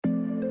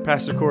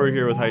Pastor Corey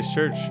here with Heights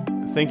Church.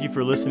 Thank you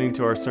for listening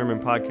to our sermon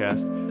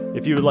podcast.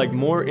 If you would like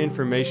more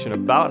information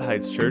about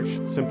Heights Church,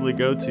 simply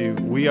go to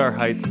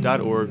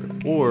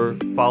weareheights.org or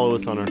follow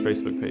us on our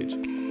Facebook page.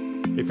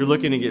 If you're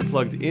looking to get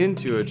plugged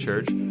into a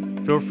church,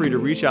 feel free to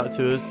reach out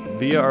to us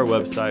via our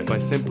website by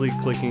simply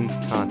clicking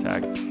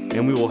contact,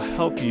 and we will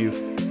help you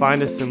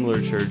find a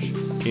similar church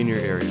in your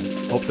area.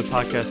 Hope the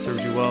podcast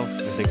serves you well,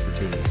 and thanks for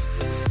tuning in.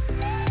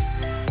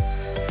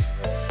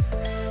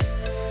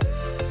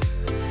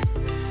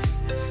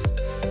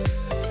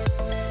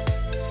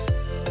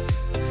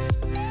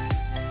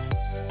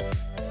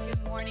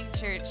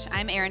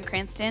 I'm Erin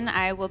Cranston.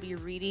 I will be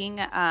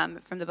reading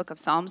from the book of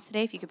Psalms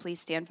today. If you could please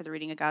stand for the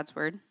reading of God's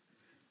word.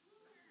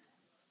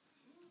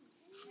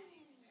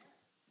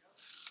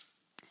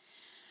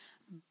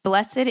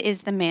 Blessed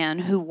is the man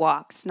who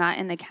walks not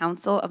in the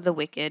counsel of the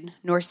wicked,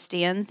 nor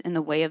stands in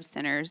the way of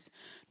sinners,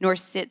 nor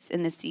sits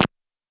in the seat of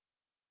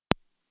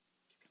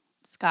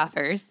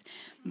scoffers,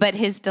 but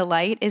his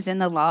delight is in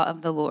the law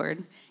of the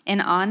Lord,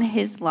 and on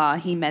his law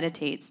he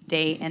meditates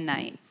day and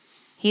night.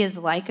 He is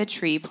like a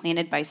tree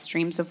planted by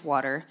streams of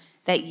water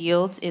that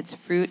yields its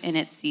fruit in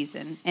its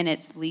season, and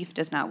its leaf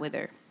does not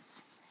wither.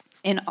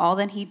 In all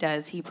that he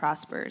does, he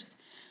prospers.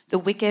 The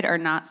wicked are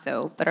not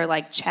so, but are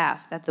like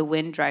chaff that the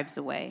wind drives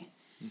away.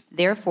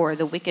 Therefore,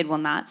 the wicked will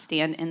not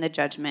stand in the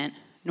judgment,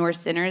 nor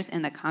sinners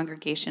in the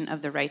congregation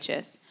of the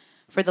righteous.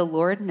 For the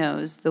Lord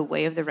knows the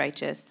way of the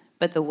righteous,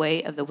 but the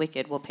way of the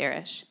wicked will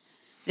perish.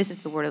 This is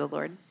the word of the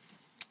Lord.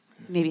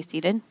 You may be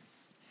seated.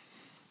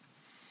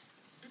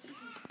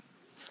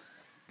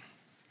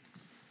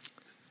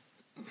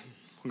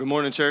 Good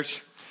morning,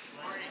 church.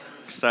 Good morning.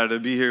 Excited to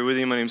be here with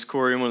you. My name's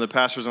Corey. I'm one of the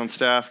pastors on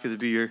staff. Good to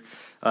be your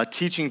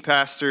teaching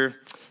pastor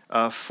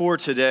for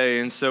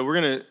today. And so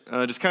we're going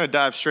to just kind of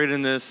dive straight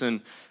in this,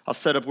 and I'll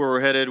set up where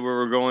we're headed, where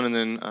we're going, and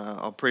then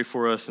I'll pray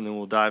for us, and then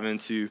we'll dive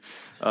into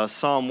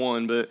Psalm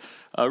 1. But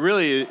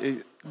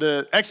really,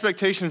 the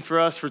expectation for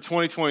us for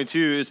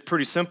 2022 is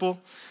pretty simple.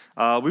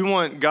 We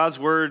want God's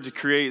word to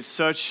create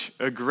such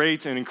a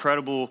great and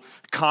incredible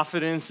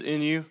confidence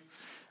in you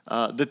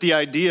that the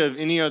idea of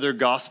any other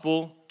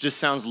gospel just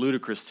sounds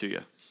ludicrous to you.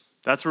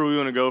 That's where we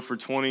want to go for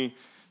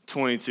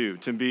 2022,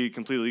 to be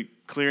completely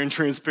clear and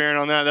transparent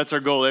on that. That's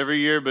our goal every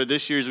year, but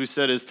this year, as we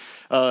said, as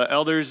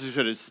elders,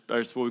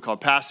 as what we call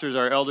pastors,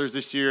 our elders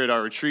this year at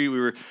our retreat, we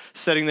were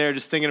sitting there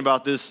just thinking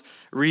about this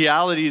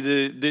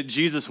reality that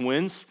Jesus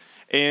wins.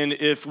 And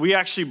if we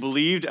actually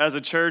believed as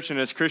a church and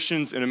as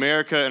Christians in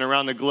America and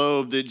around the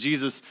globe that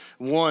Jesus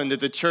won, that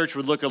the church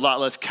would look a lot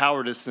less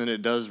cowardice than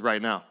it does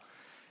right now.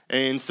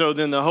 And so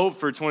then the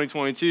hope for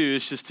 2022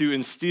 is just to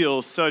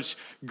instill such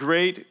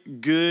great,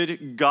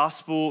 good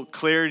gospel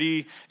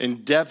clarity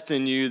and depth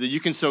in you that you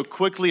can so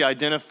quickly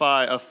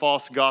identify a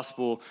false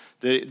gospel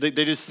that they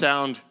just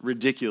sound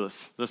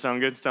ridiculous. Does that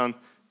sound good? Sound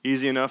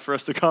easy enough for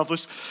us to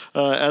accomplish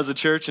as a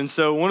church? And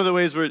so one of the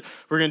ways we're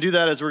going to do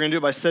that is we're going to do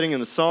it by studying in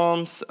the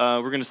Psalms.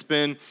 We're going to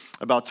spend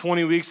about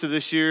 20 weeks of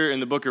this year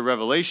in the book of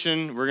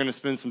Revelation. We're going to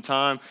spend some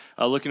time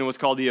looking at what's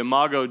called the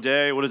Imago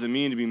Dei. What does it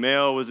mean to be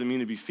male? What does it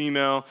mean to be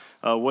female?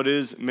 What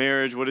is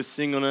marriage? What is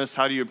singleness?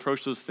 How do you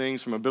approach those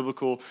things from a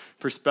biblical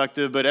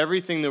perspective? But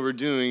everything that we're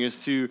doing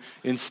is to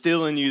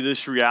instill in you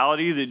this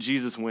reality that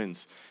Jesus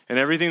wins. And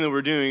everything that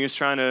we're doing is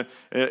trying to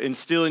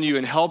instill in you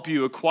and help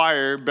you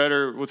acquire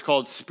better what's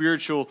called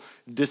spiritual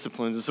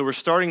disciplines. And so we're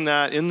starting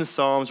that in the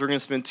Psalms. We're going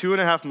to spend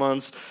 2.5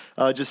 months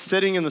just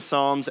sitting in the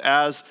Psalms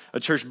as a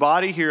church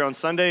body here on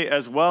Sunday,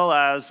 as well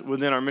as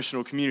within our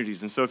missional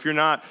communities. And so if you're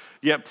not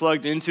yet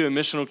plugged into a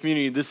missional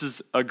community, this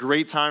is a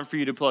great time for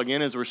you to plug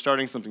in as we're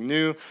starting something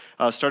new,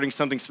 starting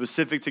something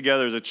specific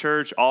together as a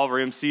church. All of our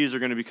MCs are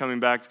going to be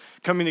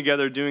coming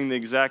together, doing the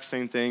exact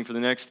same thing for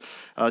the next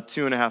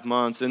 2.5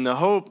 months. And the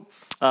hope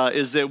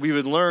is that we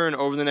would learn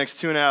over the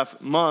next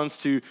 2.5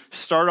 months to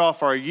start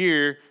off our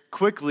year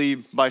quickly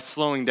by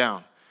slowing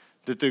down.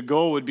 That the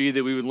goal would be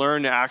that we would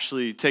learn to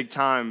actually take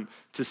time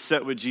to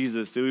sit with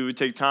Jesus, that we would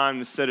take time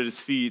to sit at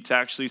his feet, to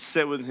actually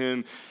sit with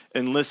him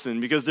and listen.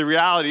 Because the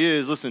reality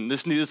is, listen,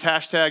 this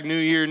hashtag New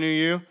Year, New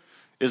You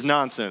is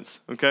nonsense,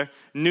 okay?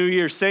 New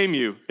Year, same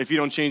you, if you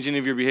don't change any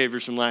of your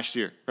behaviors from last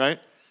year,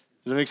 right?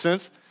 Does that make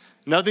sense?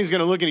 Nothing's going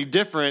to look any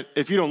different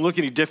if you don't look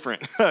any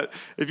different.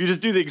 If you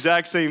just do the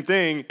exact same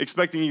thing,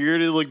 expecting your year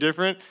to look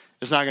different,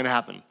 it's not going to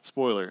happen.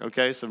 Spoiler,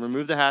 okay? So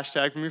remove the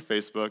hashtag from your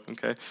Facebook,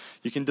 okay?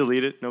 You can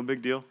delete it, no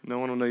big deal. No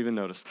one will even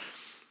notice.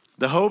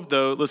 The hope,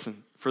 though,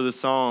 listen, for the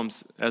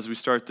Psalms as we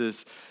start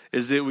this,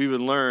 is that we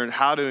would learn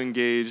how to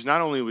engage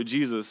not only with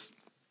Jesus,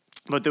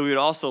 but that we would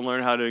also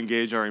learn how to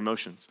engage our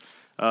emotions.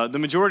 The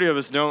majority of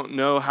us don't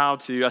know how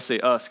to, I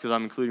say us because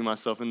I'm including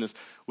myself in this,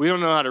 we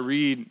don't know how to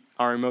read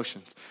our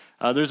emotions.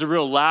 There's a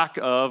real lack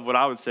of what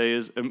I would say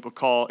is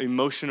called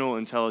emotional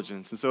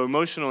intelligence. And so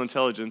emotional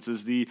intelligence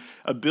is the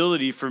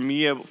ability for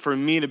me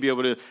to be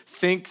able to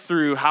think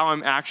through how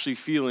I'm actually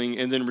feeling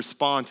and then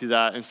respond to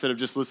that instead of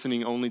just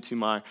listening only to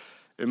my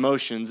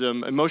emotions.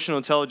 Emotional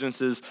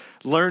intelligence is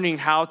learning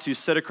how to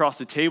sit across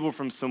the table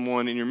from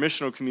someone in your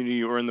missional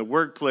community or in the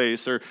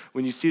workplace or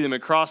when you see them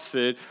at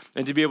CrossFit,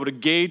 and to be able to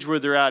gauge where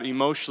they're at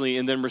emotionally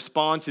and then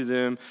respond to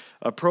them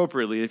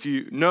appropriately. If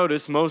you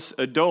notice, most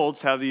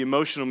adults have the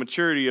emotional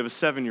maturity of a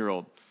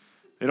 7-year-old.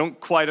 They don't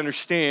quite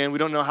understand. We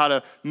don't know how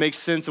to make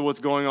sense of what's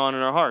going on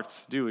in our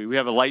hearts, do we? We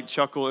have a light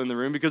chuckle in the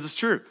room because it's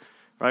true,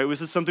 right?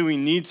 This is something we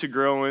need to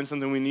grow in,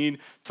 something we need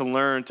to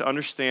learn to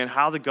understand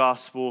how the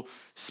gospel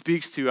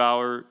speaks to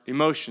our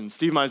emotions.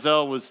 Steve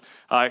Meisel was,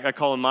 I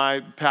call him my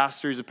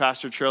pastor. He's a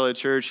pastor at Trailhead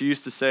Church. He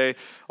used to say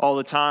all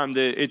the time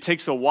that it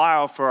takes a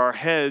while for our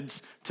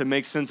heads to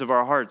make sense of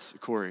our hearts,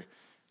 Corey.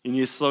 You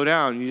need to slow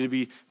down. You need to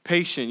be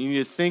patient. You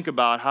need to think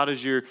about how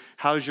is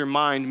your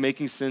mind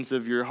making sense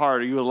of your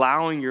heart? Are you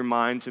allowing your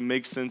mind to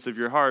make sense of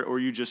your heart, or are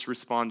you just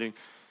responding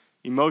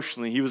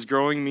emotionally? He was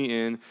growing me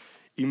in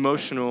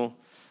emotional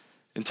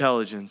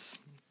intelligence.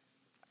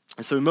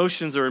 And so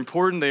emotions are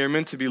important. They are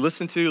meant to be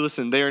listened to.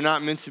 Listen, they are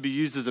not meant to be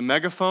used as a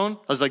megaphone.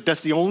 I was like,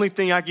 that's the only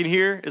thing I can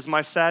hear is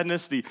my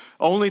sadness. The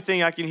only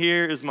thing I can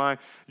hear is my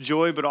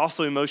joy. But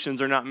also emotions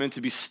are not meant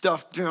to be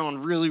stuffed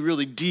down really,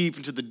 really deep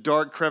into the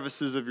dark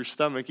crevices of your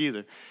stomach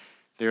either.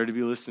 They are to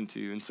be listened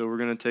to. And so we're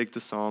going to take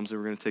the Psalms and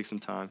we're going to take some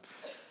time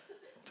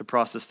to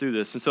process through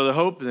this. And so the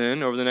hope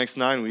then over the next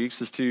 9 weeks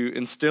is to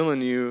instill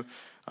in you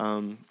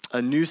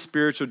a new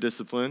spiritual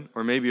discipline,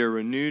 or maybe a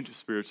renewed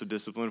spiritual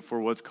discipline for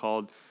what's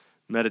called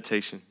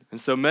meditation. And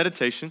so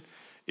meditation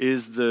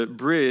is the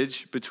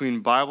bridge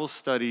between Bible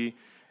study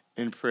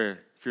and prayer.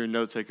 If you're a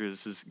note taker,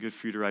 this is good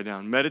for you to write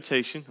down.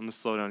 Meditation, I'm going to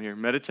slow down here.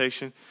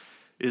 Meditation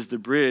is the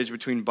bridge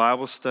between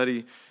Bible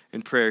study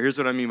and prayer. Here's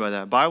what I mean by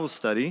that. Bible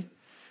study,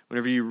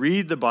 whenever you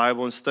read the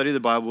Bible and study the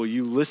Bible,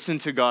 you listen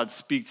to God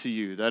speak to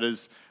you. That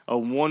is a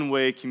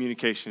one-way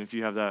communication. If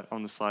you have that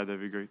on the slide,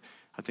 that'd be great.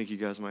 I think you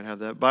guys might have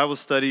that. Bible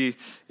study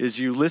is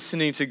you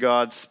listening to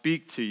God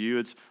speak to you.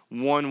 It's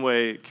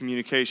one-way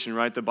communication,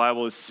 right? The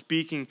Bible is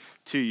speaking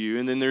to you.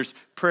 And then there's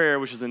prayer,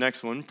 which is the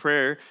next one.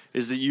 Prayer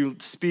is that you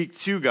speak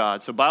to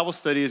God. So Bible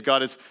study is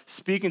God is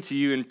speaking to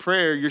you. In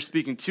prayer, you're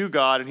speaking to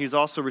God, and he's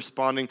also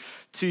responding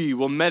to you.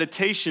 Well,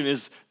 meditation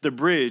is the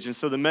bridge. And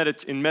so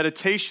in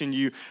meditation,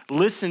 you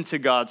listen to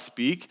God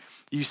speak.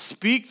 You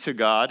speak to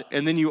God,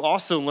 and then you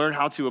also learn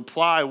how to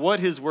apply what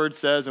his word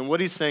says and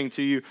what he's saying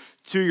to you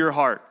to your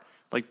heart.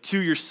 Like to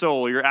your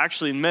soul. You're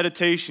actually in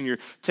meditation. You're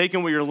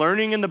taking what you're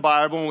learning in the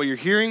Bible and what you're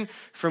hearing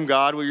from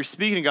God, what you're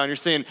speaking to God, and you're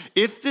saying,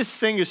 if this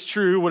thing is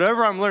true,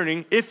 whatever I'm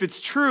learning, if it's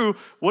true,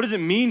 what does it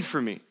mean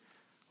for me?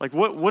 Like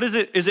what is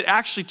it? Is it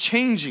actually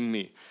changing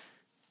me?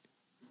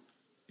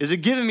 Is it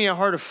giving me a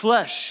heart of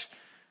flesh?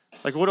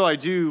 Like what do I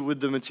do with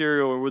the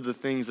material or with the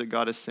things that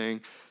God is saying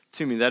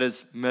to me? That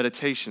is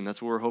meditation.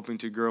 That's what we're hoping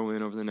to grow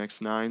in over the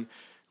next 9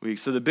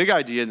 weeks. So the big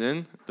idea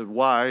then, the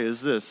why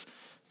is this.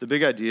 The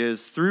big idea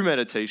is through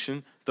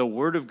meditation, the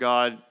Word of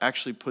God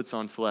actually puts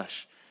on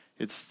flesh.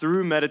 It's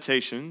through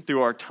meditation,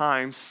 through our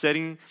time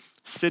sitting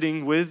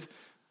with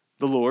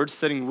the Lord,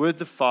 sitting with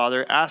the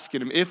Father,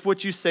 asking him, if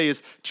what you say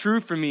is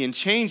true for me and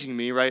changing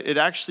me, right, it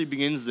actually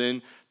begins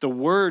then, the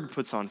Word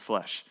puts on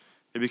flesh.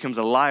 It becomes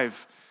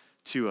alive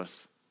to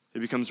us. It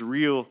becomes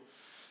real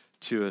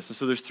to us. And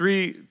so there's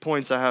 3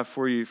 points I have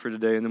for you for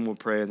today, and then we'll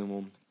pray, and then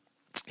we'll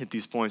hit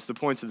these points. The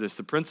points are this: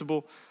 the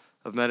principle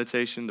of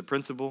meditation, the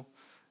principle,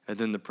 and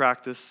then the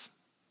practice.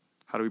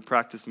 How do we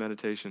practice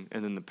meditation?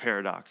 And then the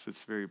paradox.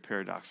 It's very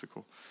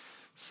paradoxical.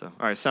 So,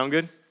 all right, sound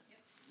good?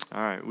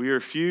 All right, we are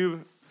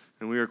few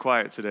and we are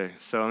quiet today.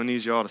 So I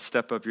need you all to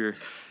step up your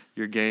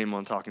game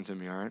on talking to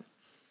me, all right?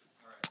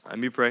 Let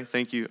me pray.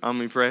 Thank you. I'm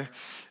going to pray.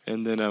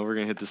 And then we're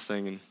going to hit this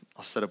thing, and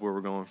I'll set up where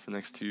we're going for the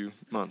next 2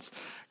 months.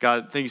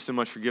 God, thank you so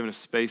much for giving us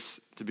space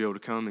to be able to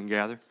come and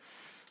gather.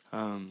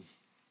 I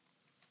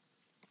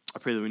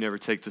pray that we never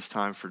take this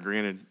time for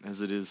granted,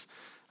 as it is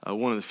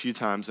one of the few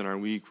times in our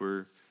week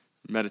where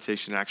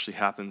meditation actually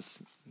happens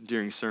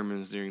during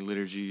sermons, during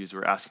liturgies.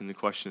 We're asking the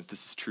question, if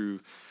this is true,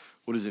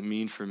 what does it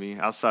mean for me?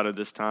 Outside of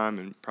this time,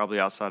 and probably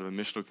outside of a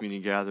missional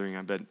community gathering,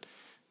 I bet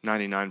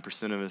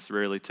 99% of us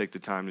rarely take the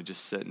time to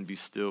just sit and be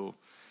still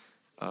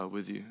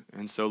with you.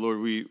 And so, Lord,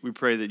 we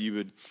pray that you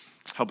would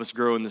help us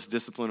grow in this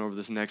discipline over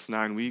this next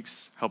 9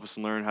 weeks. Help us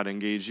learn how to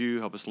engage you.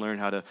 Help us learn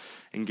how to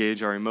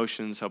engage our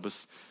emotions. Help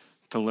us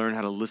to learn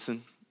how to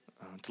listen,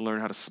 to learn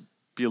how to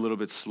be a little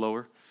bit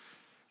slower.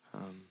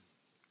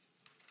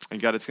 And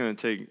God, it's going to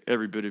take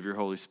every bit of your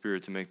Holy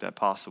Spirit to make that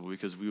possible,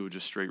 because we would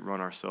just straight run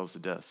ourselves to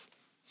death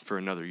for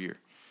another year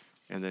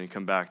and then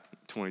come back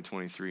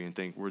 2023 and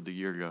think, where'd the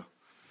year go?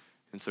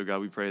 And so, God,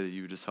 we pray that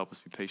you would just help us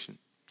be patient.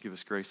 Give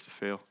us grace to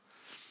fail.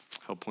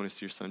 Help point us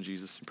to your Son,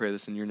 Jesus. We pray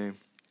this in your name.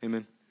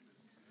 Amen.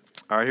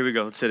 All right, here we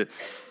go. Let's hit it.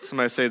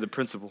 Somebody say the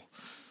principle.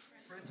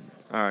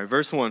 All right,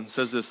 verse 1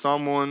 says this.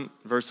 Psalm 1,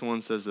 verse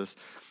 1 says this.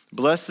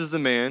 Blessed is the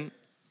man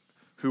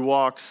who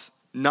walks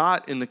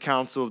not in the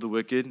counsel of the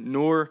wicked,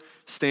 nor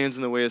stands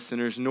in the way of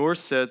sinners, nor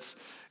sits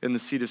in the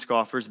seat of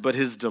scoffers, but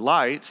his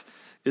delight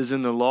is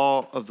in the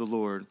law of the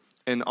Lord.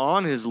 And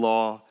on his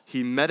law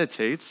he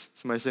meditates.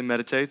 Somebody say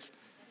meditates.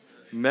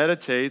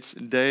 Meditates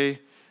day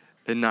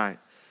and night.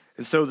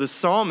 And so the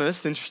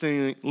psalmist,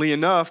 interestingly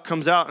enough,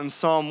 comes out in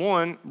Psalm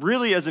 1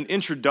 really as an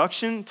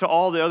introduction to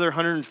all the other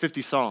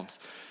 150 Psalms.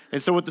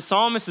 And so what the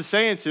psalmist is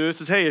saying to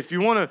us is, hey, if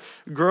you want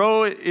to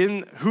grow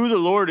in who the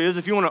Lord is,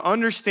 if you want to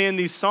understand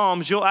these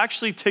Psalms, you'll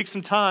actually take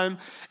some time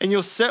and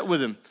you'll sit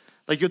with him.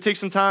 Like you'll take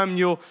some time and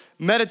you'll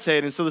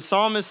meditate. And so the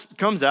psalmist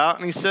comes out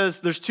and he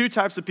says there's two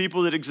types of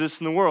people that exist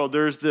in the world.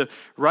 There's the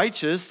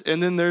righteous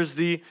and then there's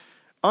the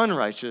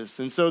unrighteous.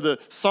 And so the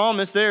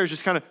psalmist there is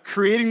just kind of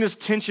creating this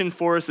tension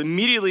for us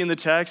immediately in the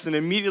text and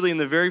immediately in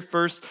the very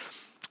first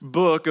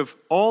book of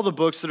all the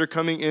books that are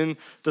coming in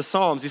the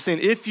Psalms. He's saying,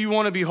 if you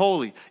want to be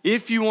holy,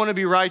 if you want to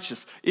be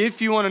righteous,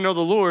 if you want to know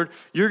the Lord,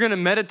 you're going to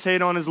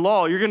meditate on his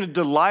law. You're going to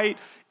delight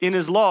in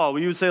his law.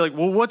 You would say like,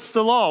 well, what's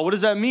the law? What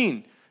does that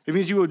mean? It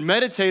means you would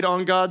meditate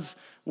on God's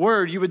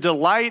word. You would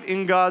delight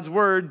in God's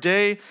word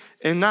day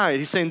and night.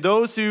 He's saying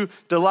those who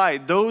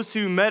delight, those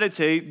who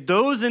meditate,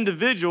 those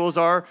individuals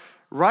are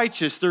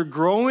righteous. They're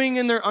growing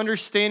in their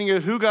understanding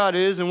of who God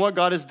is and what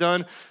God has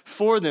done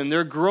for them.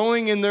 They're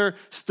growing in their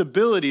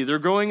stability. They're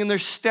growing in their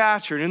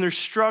stature and in their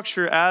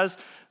structure as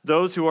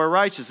those who are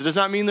righteous. It does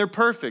not mean they're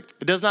perfect.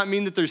 It does not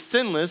mean that they're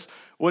sinless.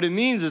 What it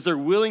means is they're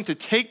willing to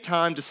take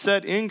time to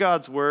set in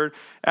God's word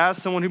as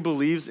someone who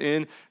believes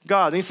in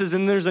God. And he says,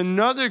 and there's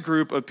another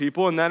group of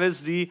people, and that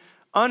is the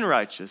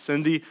unrighteous.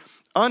 And the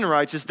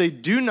unrighteous, they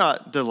do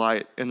not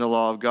delight in the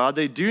law of God.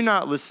 They do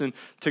not listen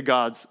to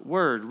God's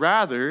word.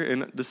 Rather,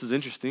 and this is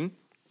interesting,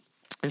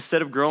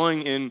 instead of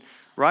growing in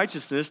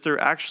righteousness, they're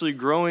actually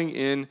growing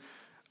in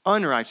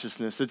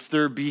unrighteousness. It's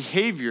their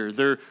behavior,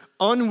 their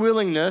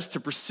unwillingness to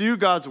pursue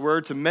God's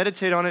word, to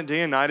meditate on it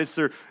day and night. It's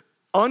their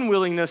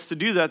unwillingness to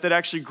do that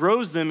actually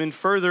grows them in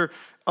further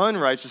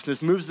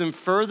unrighteousness, moves them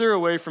further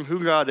away from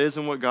who God is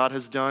and what God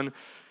has done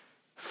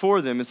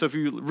for them. And so if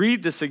you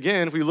read this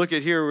again, if we look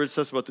at here where it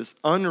says about this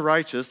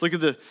unrighteous, look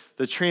at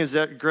the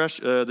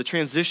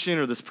transition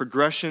or this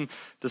progression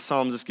the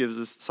psalmist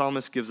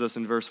gives us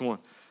in verse 1.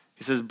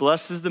 He says,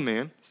 blessed is the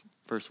man,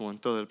 verse 1,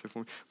 throw that up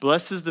before me.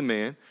 Blessed is the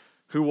man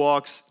who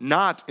walks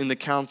not in the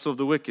counsel of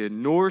the wicked,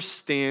 nor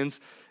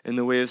stands in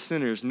the way of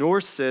sinners, nor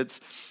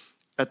sits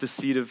at the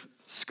seat of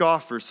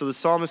scoffers. So the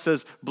psalmist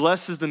says,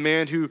 blessed is the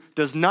man who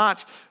does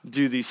not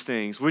do these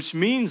things, which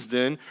means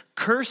then,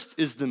 cursed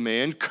is the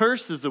man,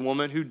 cursed is the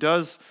woman who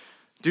does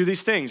do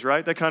these things,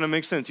 right? That kind of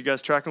makes sense. You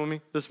guys tracking with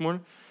me this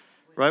morning?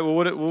 Right? Well,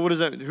 what is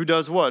that? Who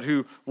does what?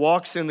 Who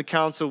walks in the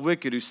counsel of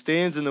wicked, who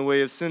stands in the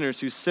way of sinners,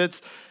 who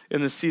sits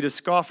in the seat of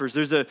scoffers.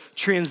 There's a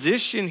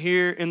transition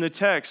here in the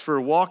text for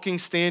walking,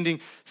 standing,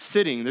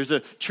 sitting. There's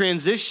a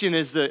transition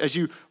as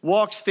you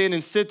walk, stand,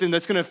 and sit, then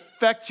that's going to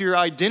affect your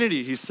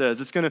identity, he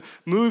says. It's going to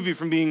move you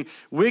from being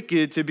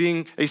wicked to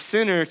being a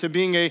sinner to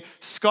being a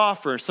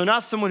scoffer. So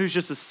not someone who's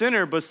just a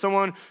sinner, but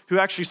someone who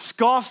actually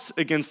scoffs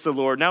against the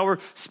Lord. Now we're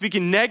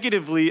speaking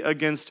negatively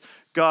against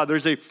God.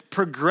 There's a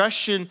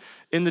progression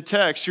in the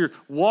text. You're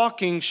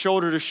walking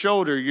shoulder to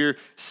shoulder. You're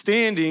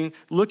standing,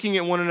 looking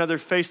at one another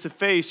face to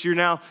face. You're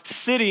now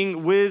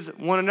sitting with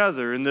one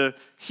another. In the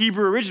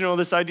Hebrew original,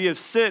 this idea of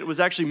sit was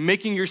actually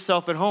making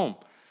yourself at home.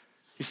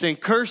 He's saying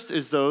cursed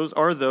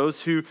are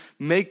those who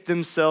make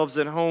themselves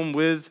at home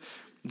with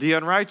the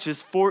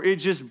unrighteous, for it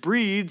just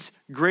breeds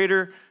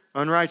greater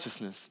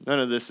unrighteousness. None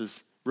of this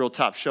is real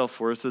top shelf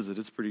for us, is it?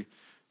 It's pretty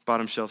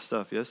bottom shelf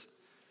stuff, yes?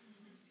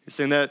 He's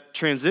saying that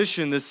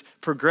transition, this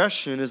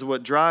progression, is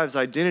what drives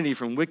identity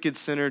from wicked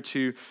sinner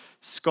to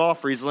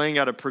scoffer. He's laying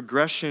out a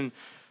progression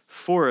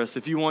for us.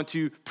 If you want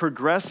to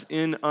progress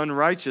in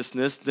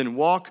unrighteousness, then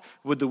walk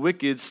with the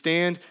wicked,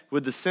 stand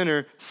with the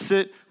sinner,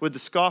 sit with the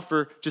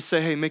scoffer. Just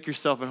say, hey, make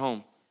yourself at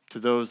home to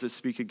those that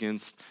speak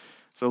against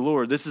the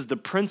Lord. This is the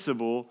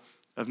principle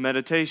of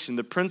meditation.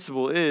 The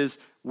principle is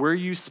where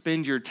you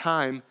spend your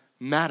time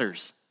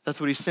matters. That's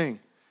what he's saying.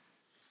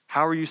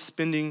 How are you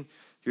spending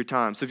your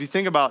time? So if you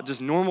think about just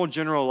normal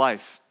general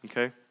life,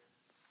 okay?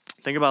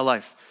 Think about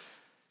life.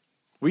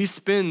 We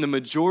spend the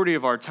majority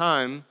of our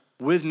time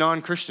with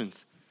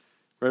non-Christians,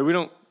 right? We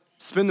don't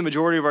spend the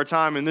majority of our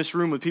time in this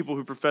room with people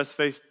who profess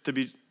faith to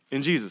be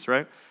in Jesus,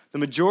 right? The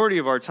majority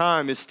of our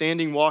time is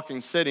standing,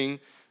 walking, sitting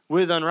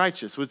with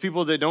unrighteous, with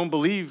people that don't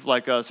believe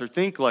like us or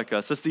think like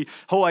us. That's the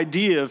whole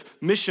idea of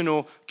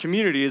missional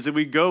community, is that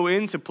we go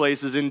into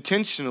places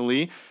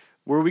intentionally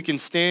where we can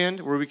stand,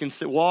 where we can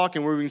sit, walk,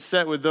 and where we can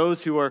sit with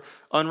those who are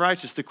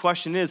unrighteous. The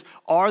question is,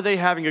 are they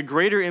having a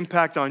greater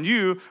impact on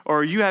you, or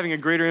are you having a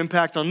greater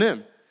impact on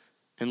them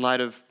in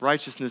light of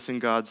righteousness in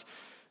God's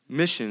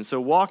mission? So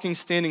walking,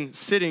 standing,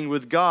 sitting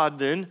with God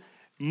then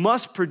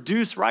must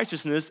produce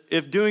righteousness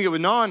if doing it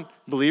with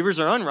non-believers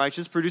or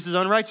unrighteous produces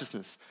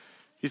unrighteousness.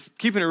 He's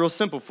keeping it real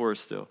simple for us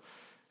still.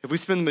 If we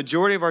spend the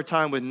majority of our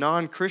time with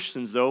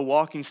non-Christians, though,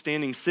 walking,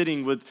 standing,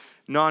 sitting with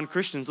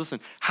non-Christians, listen,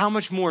 how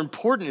much more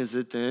important is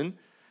it then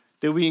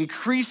that we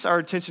increase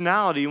our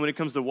intentionality when it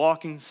comes to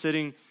walking,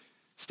 sitting,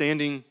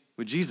 standing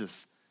with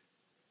Jesus?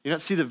 You not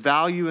see the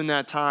value in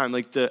that time,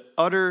 like the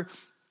utter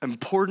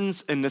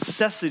importance and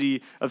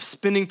necessity of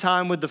spending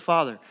time with the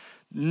Father.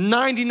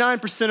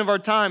 99% of our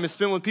time is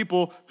spent with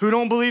people who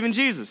don't believe in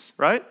Jesus,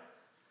 right?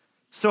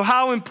 So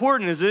how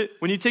important is it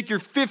when you take your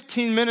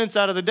 15 minutes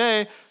out of the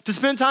day to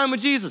spend time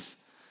with Jesus?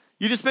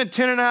 You just spent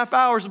 10 and a half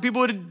hours with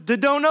people that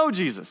don't know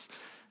Jesus.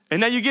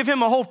 And now you give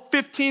him a whole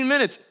 15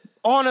 minutes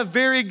on a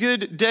very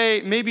good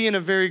day, maybe in a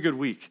very good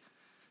week.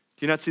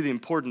 Do you not see the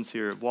importance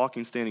here of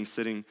walking, standing,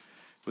 sitting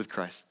with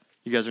Christ?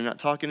 You guys are not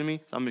talking to me.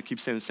 I'm going to keep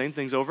saying the same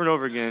things over and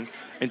over again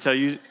until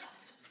you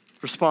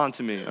respond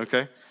to me,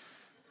 okay?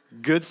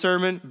 Good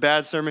sermon,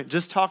 bad sermon.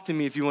 Just talk to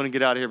me if you want to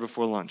get out of here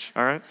before lunch,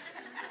 all right?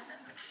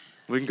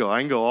 We can go. I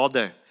can go all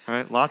day, all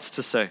right? Lots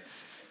to say.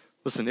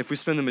 Listen, if we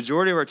spend the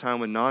majority of our time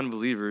with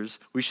non-believers,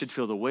 we should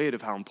feel the weight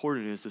of how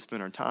important it is to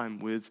spend our time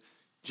with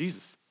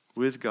Jesus,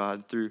 with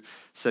God through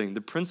setting.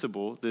 The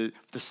principle that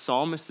the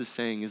psalmist is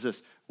saying is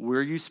this: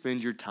 where you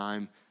spend your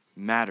time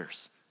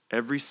matters.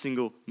 Every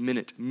single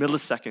minute,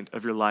 millisecond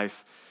of your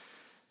life,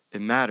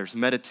 it matters.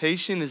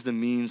 Meditation is the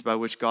means by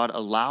which God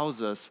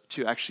allows us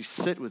to actually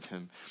sit with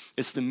him.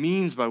 It's the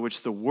means by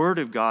which the word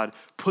of God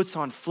puts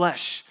on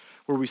flesh,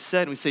 where we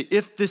sit and we say,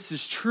 if this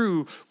is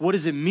true, what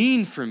does it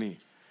mean for me?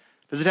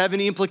 Does it have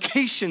any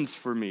implications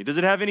for me? Does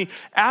it have any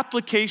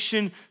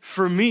application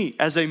for me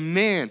as a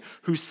man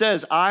who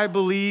says, I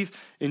believe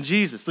in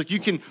Jesus? Look, you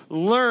can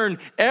learn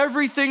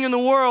everything in the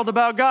world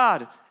about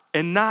God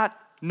and not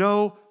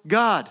know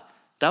God.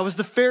 That was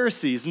the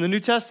Pharisees in the New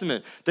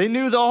Testament. They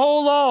knew the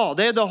whole law.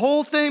 They had the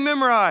whole thing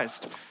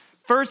memorized.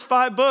 First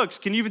 5 books.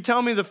 Can you even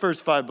tell me the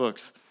first 5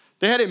 books?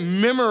 They had it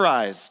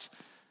memorized.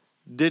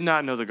 Did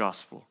not know the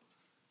gospel.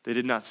 They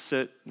did not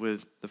sit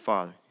with the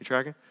Father. You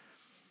tracking?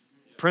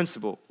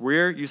 Principle,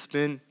 where you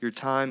spend your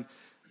time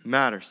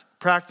matters.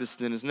 Practice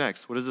then is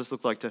next. What does this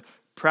look like to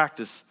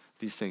practice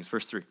these things?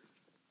 Verse 3.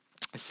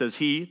 It says,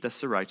 he,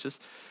 that's the righteous,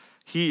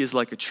 he is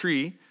like a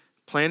tree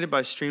planted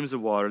by streams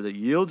of water that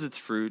yields its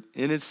fruit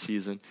in its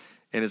season,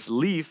 and its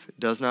leaf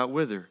does not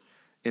wither.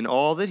 In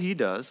all that he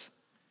does,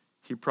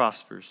 he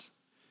prospers.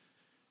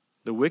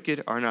 The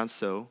wicked are not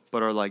so,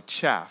 but are like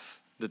chaff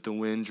that the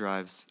wind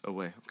drives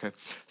away. Okay,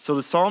 so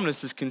the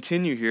psalmist is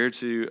continue here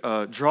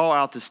to draw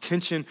out this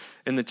tension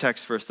in the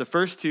text first. The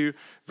first 2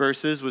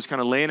 verses was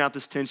kind of laying out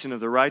this tension of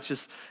the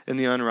righteous and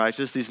the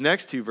unrighteous. These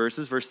next 2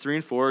 verses, verse 3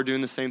 and 4, are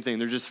doing the same thing.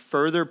 They're just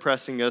further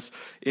pressing us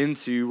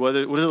into what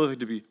does it look like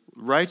to be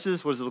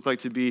righteous? What does it look like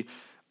to be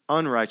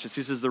unrighteous?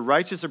 He says the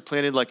righteous are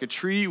planted like a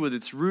tree with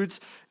its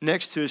roots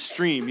next to a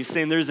stream. He's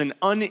saying there's an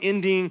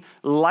unending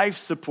life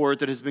support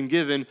that has been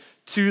given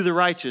to the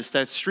righteous.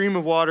 That stream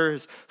of water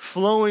is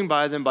flowing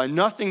by them by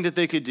nothing that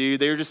they could do.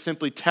 They are just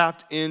simply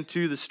tapped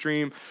into the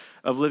stream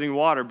of living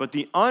water. But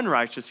the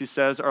unrighteous, he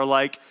says, are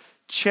like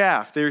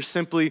chaff. They're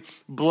simply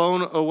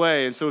blown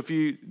away. And so if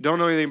you don't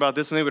know anything about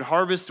this, when they would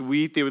harvest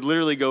wheat, they would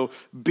literally go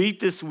beat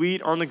this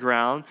wheat on the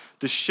ground.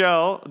 The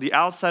shell, the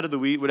outside of the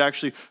wheat, would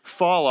actually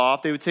fall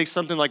off. They would take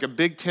something like a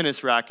big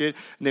tennis racket,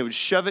 and they would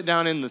shove it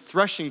down in the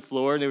threshing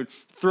floor, and they would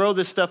throw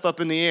this stuff up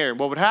in the air.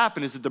 What would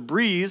happen is that the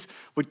breeze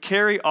would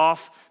carry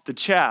off the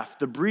chaff.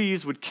 The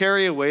breeze would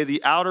carry away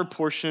the outer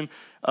portion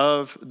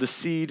of the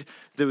seed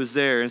that was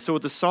there. And so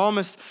what the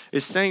psalmist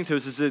is saying to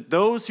us is that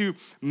those who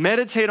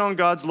meditate on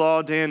God's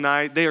law day and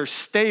night, they are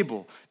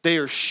stable, they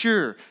are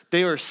sure,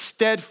 they are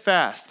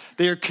steadfast,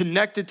 they are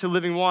connected to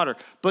living water.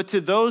 But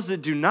to those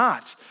that do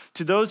not,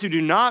 to those who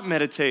do not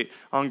meditate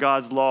on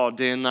God's law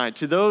day and night,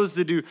 to those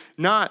that do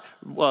not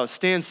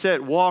stand,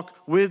 set, walk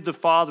with the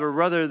Father, or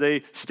rather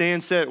they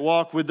stand, set,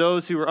 walk with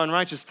those who are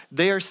unrighteous,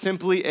 they are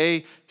simply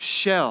a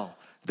shell.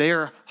 They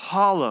are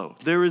hollow.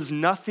 There is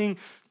nothing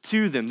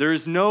to them. There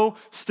is no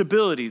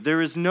stability.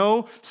 There is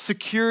no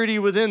security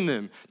within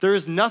them. There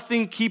is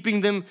nothing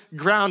keeping them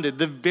grounded.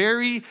 The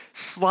very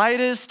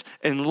slightest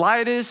and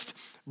lightest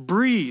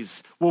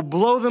breeze will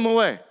blow them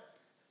away.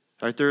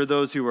 All right, there are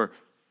those who are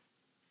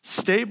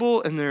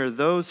stable and there are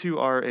those who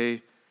are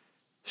a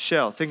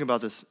shell. Think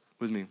about this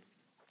with me.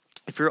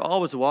 If you're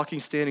always walking,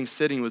 standing,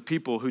 sitting with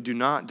people who do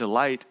not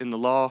delight in the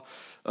law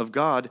of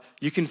God,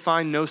 you can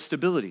find no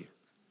stability.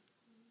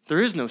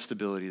 There is no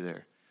stability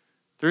there.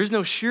 There is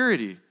no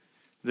surety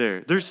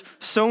there. There's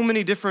so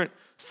many different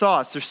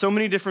thoughts. There's so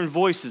many different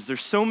voices.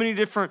 There's so many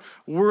different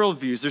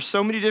worldviews. There's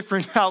so many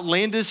different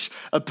outlandish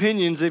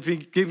opinions that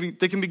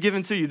can be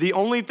given to you. The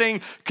only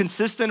thing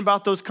consistent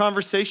about those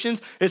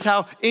conversations is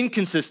how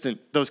inconsistent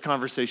those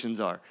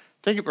conversations are.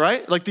 Think,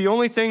 right? Like the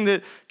only thing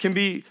that can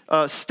be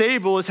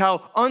stable is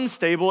how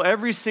unstable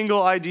every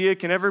single idea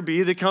can ever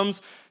be that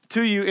comes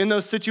to you in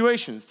those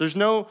situations. There's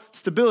no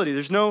stability.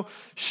 There's no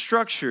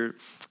structure.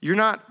 You're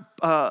not,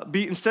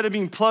 instead of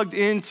being plugged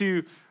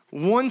into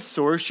one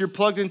source, you're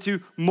plugged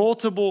into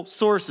multiple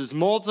sources,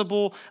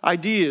 multiple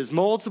ideas,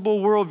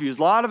 multiple worldviews,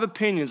 a lot of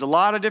opinions, a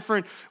lot of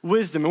different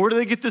wisdom. And where do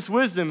they get this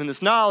wisdom and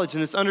this knowledge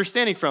and this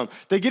understanding from?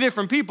 They get it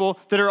from people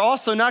that are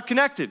also not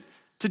connected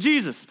to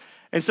Jesus.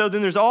 And so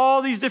then there's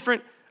all these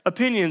different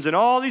opinions and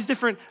all these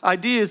different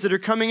ideas that are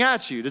coming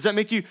at you. Does that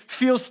make you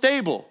feel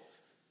stable?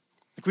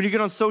 Like when you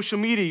get on social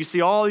media, you see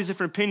all these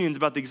different opinions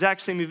about the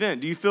exact same event.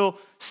 Do you feel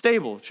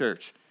stable,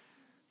 church?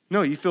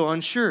 No, you feel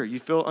unsure. You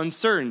feel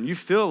uncertain. You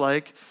feel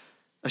like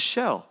a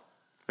shell.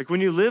 Like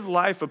when you live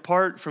life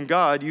apart from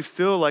God, you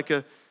feel like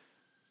a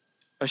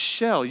a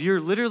shell.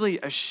 You're literally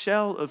a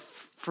shell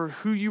for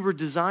who you were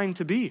designed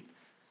to be.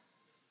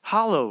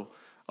 Hollow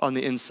on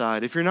the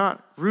inside. If you're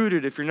not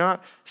rooted, if you're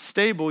not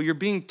stable, you're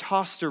being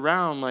tossed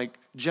around like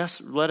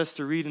Jess led us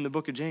to read in the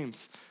book of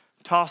James.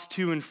 Tossed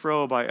to and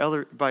fro by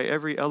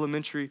every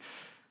elementary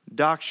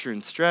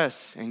doctrine,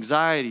 stress,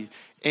 anxiety,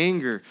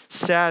 anger,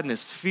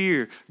 sadness,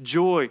 fear,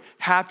 joy,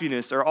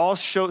 happiness are all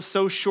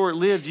so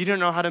short-lived, you don't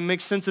know how to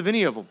make sense of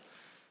any of them.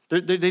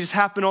 They just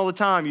happen all the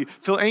time. You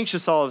feel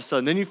anxious all of a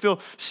sudden. Then you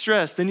feel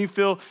stressed. Then you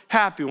feel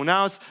happy. Well,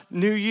 now it's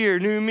new year,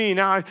 new me.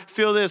 Now I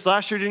feel this.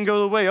 Last year didn't go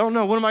the way. Oh,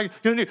 no, what am I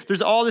going to do?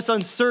 There's all this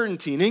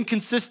uncertainty and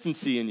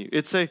inconsistency in you.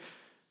 It's a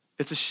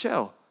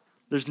shell.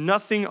 There's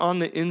nothing on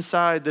the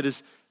inside that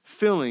is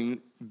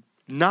filling,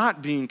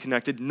 not being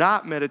connected,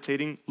 not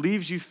meditating,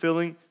 leaves you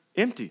feeling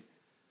empty.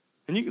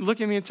 And you can look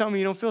at me and tell me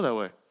you don't feel that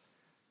way.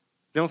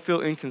 Don't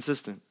feel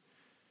inconsistent.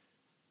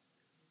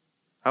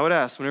 I would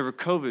ask, whenever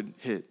COVID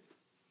hit,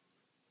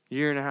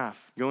 year and a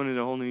half, going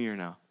into a whole new year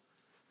now.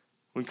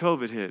 When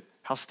COVID hit,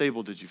 how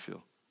stable did you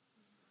feel?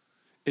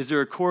 Is there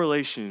a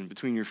correlation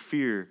between your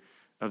fear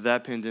of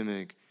that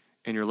pandemic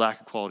and your lack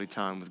of quality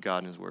time with God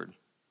and His Word?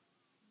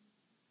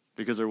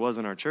 Because there was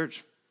in our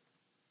church,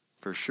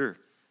 for sure.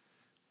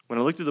 When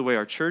I looked at the way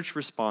our church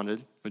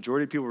responded,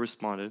 majority of people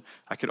responded,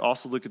 I could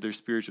also look at their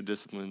spiritual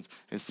disciplines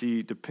and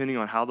see, depending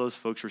on how those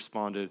folks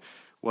responded,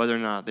 whether or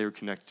not they were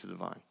connected to the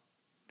vine.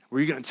 Were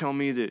you going to tell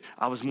me that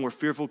I was more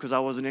fearful because I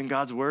wasn't in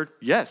God's word?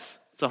 Yes,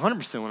 it's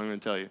 100% what I'm going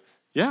to tell you.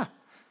 Yeah,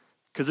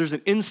 because there's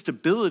an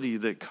instability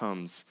that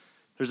comes.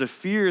 There's a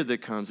fear that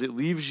comes. It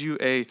leaves you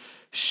a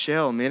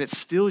shell, man. It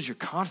steals your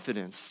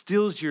confidence,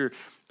 steals your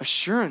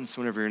assurance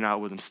whenever you're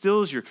not with Him,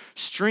 steals your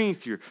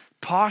strength, your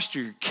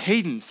posture, your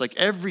cadence. Like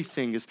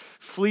everything is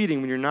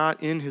fleeting when you're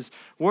not in His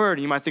word.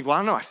 And you might think, well, I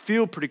don't know, I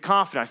feel pretty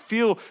confident. I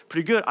feel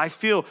pretty good.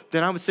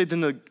 Then I would say then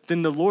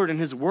the Lord and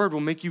His word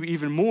will make you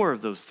even more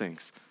of those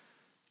things.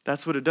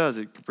 That's what it does.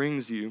 It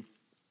brings you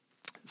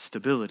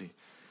stability.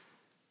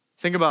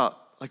 Think about,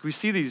 like we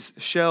see these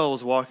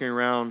shells walking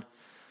around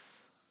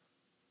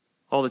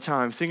all the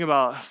time. Think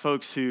about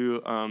folks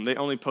who, they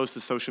only post to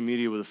social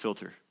media with a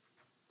filter.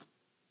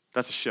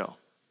 That's a shell,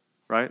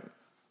 right?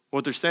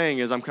 What they're saying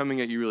is, I'm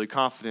coming at you really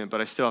confident,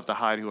 but I still have to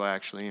hide who I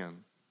actually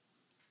am.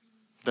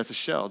 That's a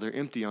shell. They're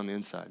empty on the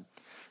inside.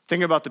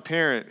 Think about the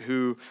parent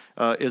who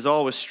is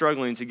always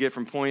struggling to get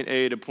from point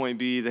A to point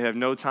B. They have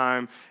no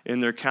time in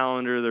their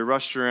calendar. They're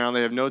rushed around.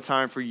 They have no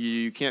time for you.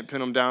 You can't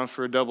pin them down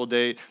for a double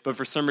date. But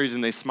for some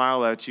reason, they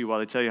smile at you while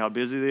they tell you how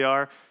busy they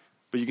are.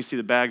 But you can see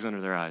the bags under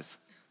their eyes.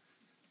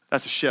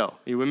 That's a shell.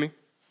 Are you with me?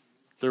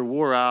 They're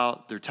wore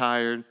out. They're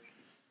tired.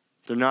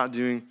 They're not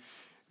doing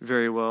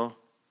very well.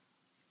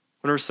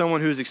 Whenever someone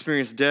who's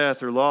experienced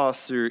death or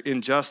loss or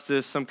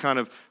injustice, some kind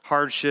of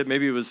hardship,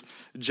 maybe it was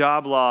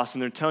job loss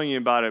and they're telling you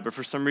about it, but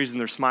for some reason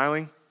they're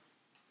smiling,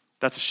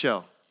 that's a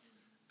shell.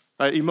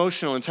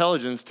 Emotional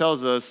intelligence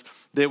tells us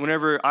that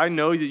whenever I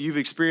know that you've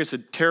experienced a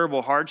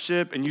terrible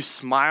hardship and you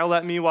smile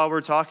at me while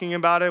we're talking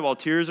about it, while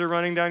tears are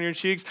running down your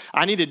cheeks,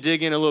 I need to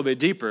dig in a little bit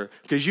deeper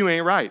because you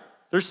ain't right.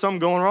 There's something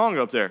going wrong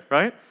up there,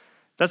 right?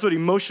 That's what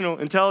emotional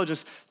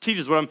intelligence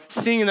teaches. What I'm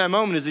seeing in that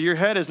moment is that your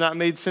head has not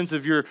made sense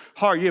of your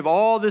heart. You have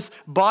all this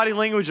body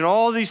language and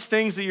all these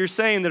things that you're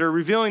saying that are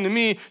revealing to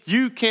me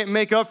you can't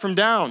make up from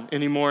down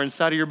anymore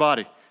inside of your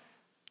body.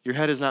 Your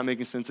head is not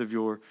making sense of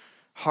your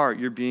heart.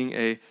 You're being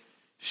a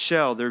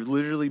shell. They're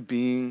literally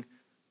being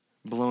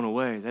blown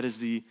away. That is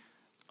the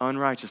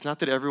unrighteous. Not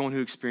that everyone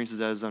who experiences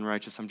that is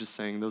unrighteous. I'm just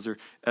saying those are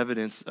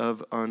evidence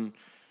of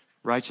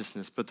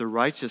unrighteousness. But the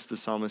righteous, the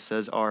psalmist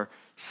says, are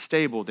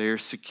stable. They are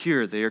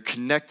secure. They are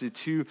connected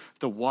to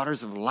the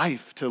waters of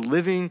life, to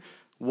living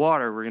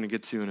water we're going to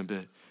get to in a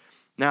bit.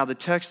 Now, the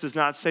text does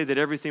not say that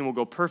everything will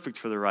go perfect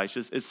for the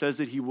righteous. It says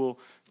that he will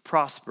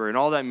prosper. And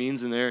all that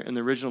means in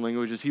the original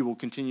language is he will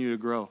continue to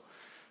grow.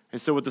 And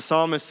so what the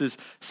psalmist is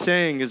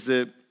saying is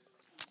that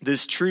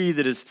this tree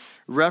that is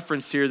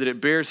referenced here, that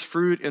it bears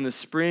fruit in the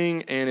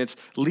spring and its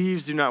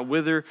leaves do not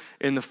wither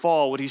in the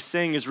fall, what he's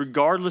saying is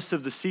regardless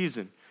of the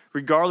season,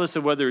 regardless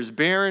of whether it's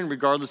barren,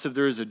 regardless if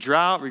there is a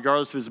drought,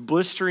 regardless if it's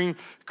blistering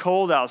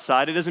cold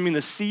outside. It doesn't mean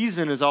the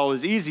season is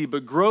always easy,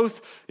 but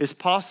growth is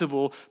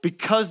possible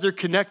because they're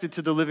connected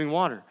to the living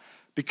water,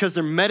 because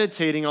they're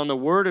meditating on the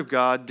Word of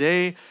God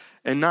day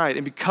and night.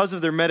 And because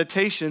of their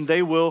meditation,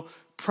 they will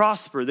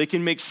prosper. They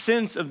can make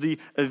sense of the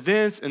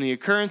events and the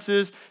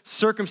occurrences,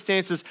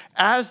 circumstances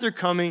as they're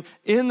coming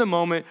in the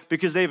moment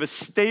because they have a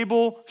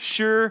stable,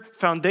 sure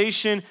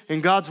foundation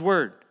in God's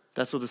Word.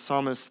 That's what the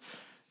psalmist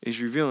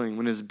is revealing.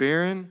 When it's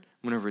barren,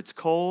 whenever it's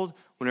cold,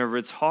 whenever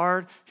it's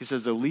hard, he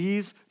says the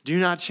leaves do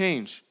not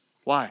change.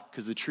 Why?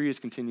 Because the tree is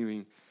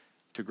continuing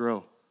to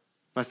grow.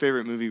 My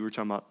favorite movie we were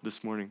talking about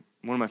this morning,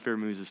 one of my favorite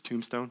movies is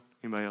Tombstone.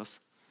 Anybody else?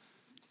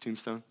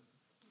 Tombstone?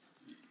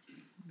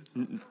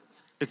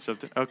 It's up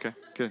there. Okay,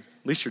 good.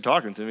 At least you're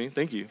talking to me.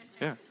 Thank you.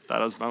 Yeah, thought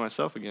I was by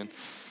myself again.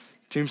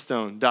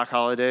 Tombstone, Doc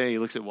Holliday, he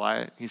looks at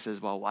Wyatt. He says,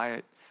 well,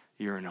 Wyatt,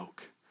 you're an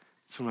oak.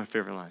 It's one of my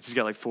favorite lines. He's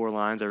got like 4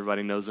 lines.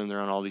 Everybody knows them. They're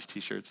on all these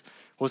T-shirts.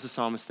 What's the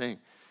psalmist saying?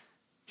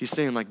 He's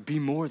saying, like, be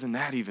more than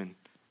that even.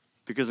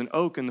 because an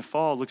oak in the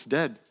fall looks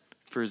dead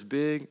for as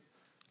big,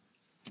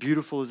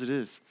 beautiful as it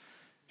is.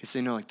 He's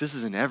saying, no, like this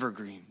is an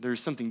evergreen. There's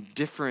something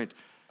different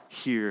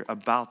here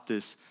about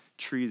this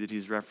tree that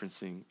he's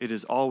referencing. It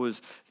is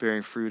always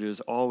bearing fruit. It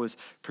is always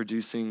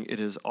producing. It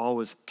is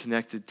always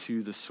connected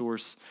to the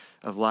source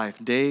of life.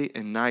 Day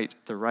and night,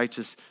 the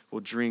righteous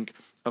will drink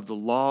of the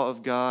law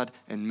of God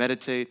and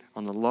meditate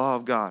on the law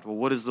of God. Well,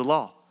 what is the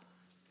law?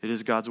 It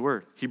is God's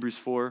word. Hebrews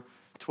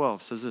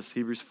 4:12 says this.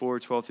 Hebrews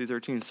 4:12 through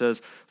 13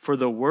 says, for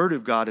the word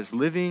of God is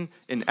living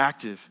and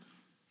active.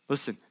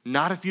 Listen,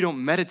 not if you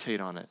don't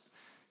meditate on it.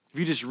 If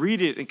you just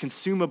read it and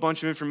consume a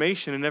bunch of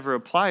information and never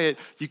apply it,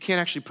 you can't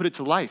actually put it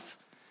to life.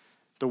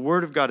 The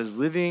word of God is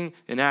living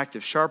and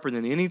active, sharper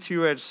than any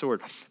two-edged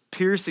sword,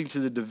 piercing to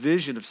the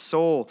division of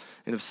soul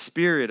and of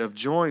spirit, of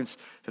joints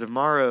and of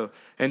marrow,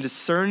 and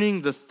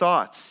discerning the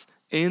thoughts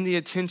and the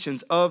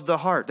intentions of the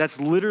heart.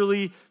 That's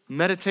literally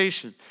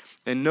meditation.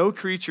 And no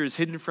creature is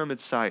hidden from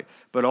its sight,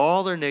 but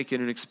all are naked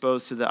and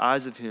exposed to the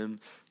eyes of him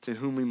to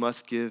whom we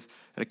must give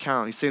an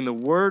account. He's saying the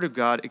word of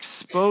God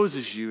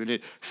exposes you, and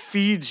it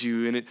feeds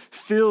you, and it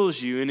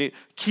fills you, and it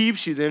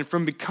keeps you then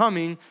from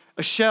becoming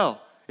a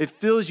shell. It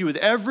fills you with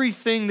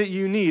everything that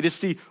you need. It's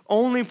the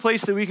only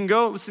place that we can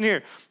go. Listen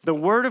here. The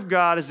word of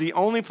God is the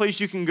only place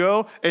you can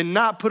go and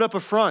not put up a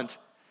front.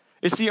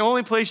 It's the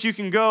only place you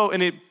can go,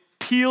 and it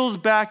peels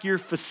back your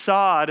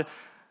facade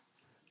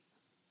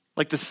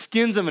like the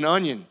skins of an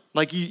onion.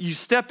 Like you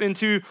step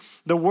into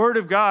the word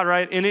of God,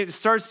 right? And it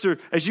starts to,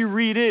 as you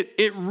read it,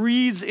 it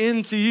reads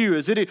into you.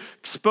 As it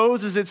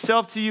exposes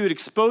itself to you, it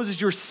exposes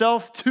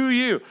yourself to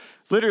you.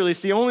 Literally,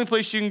 it's the only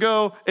place you can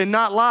go and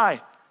not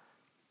lie.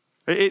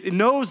 It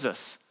knows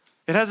us.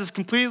 It has us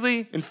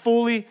completely and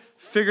fully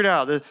figured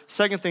out. The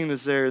second thing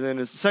that's there then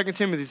is 2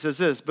 Timothy says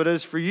this, but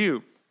as for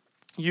you,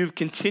 you've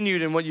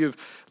continued in what you've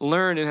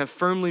learned and have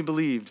firmly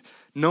believed,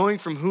 knowing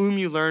from whom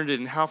you learned it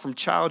and how from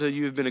childhood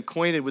you have been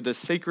acquainted with the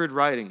sacred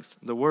writings,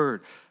 the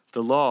word,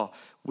 the law,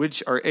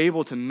 which are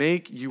able to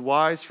make you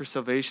wise for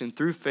salvation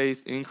through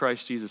faith in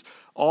Christ Jesus.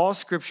 All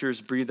scripture is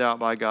breathed out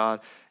by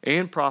God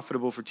and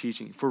profitable for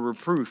teaching, for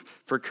reproof,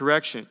 for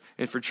correction,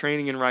 and for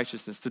training in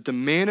righteousness, that the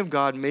man of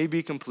God may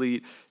be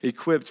complete,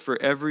 equipped for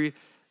every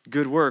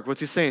good work. What's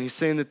he saying? He's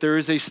saying that there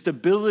is a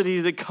stability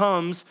that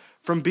comes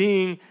from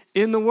being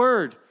in the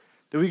word,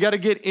 that we got to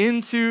get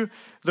into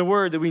the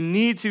word, that we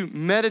need to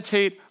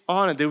meditate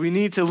on it, that we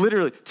need to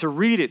literally to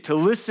read it, to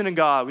listen to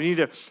God. We need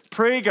to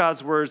pray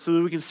God's word so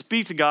that we can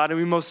speak to God, and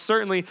we most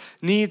certainly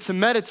need to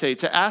meditate,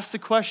 to ask the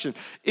question,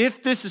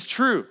 if this is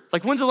true,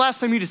 like when's the last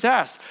time you just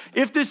asked,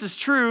 if this is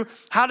true,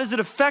 how does it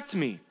affect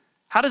me?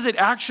 How does it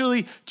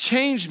actually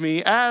change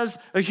me as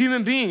a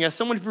human being, as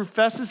someone who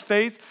professes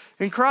faith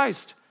in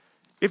Christ?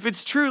 If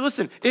it's true,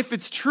 listen, if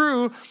it's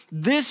true,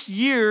 this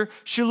year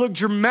should look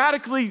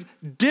dramatically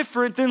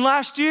different than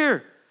last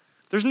year.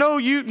 There's no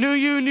new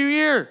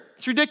year.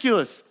 It's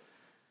ridiculous.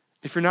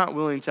 If you're not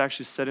willing to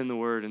actually set in the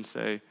word and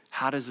say,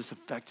 how does this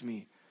affect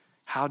me?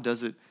 How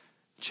does it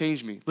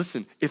change me?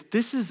 Listen, if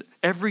this is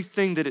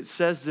everything that it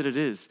says that it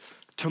is,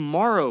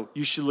 tomorrow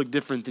you should look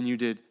different than you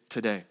did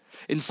today.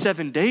 In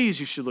 7 days,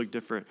 you should look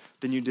different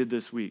than you did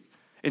this week.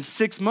 In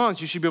 6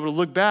 months, you should be able to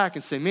look back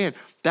and say, man,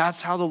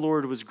 that's how the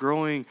Lord was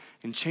growing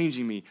and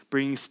changing me,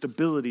 bringing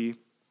stability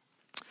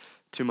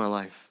to my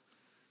life.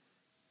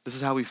 This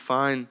is how we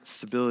find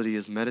stability,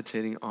 is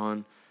meditating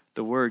on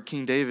the word.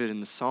 King David in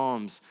the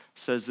Psalms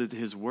says that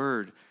his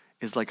word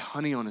is like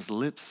honey on his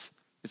lips.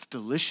 It's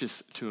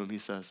delicious to him, he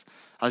says.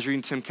 I was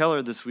reading Tim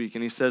Keller this week,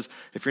 and he says,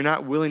 if you're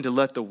not willing to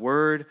let the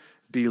word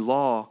be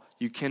law,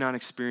 you cannot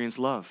experience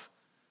love.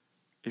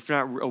 If you're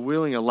not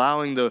willing,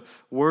 allowing the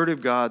word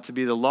of God to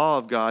be the law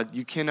of God,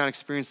 you cannot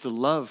experience the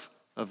love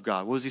of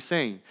God. What was he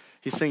saying?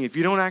 He's saying if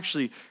you don't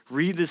actually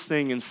read this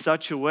thing in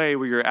such a way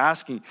where you're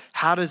asking,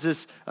 how does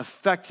this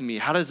affect me?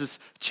 How does this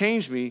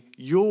change me?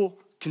 You'll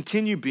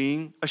continue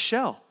being a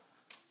shell.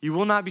 You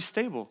will not be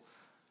stable.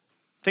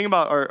 Think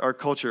about our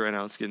culture right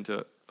now. Let's get into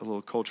a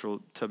little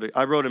cultural topic.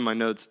 I wrote in my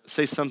notes,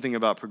 say something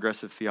about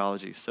progressive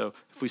theology. So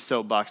if we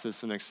soapbox this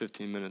for the next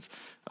 15 minutes,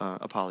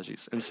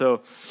 apologies. And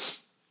so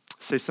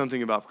say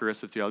something about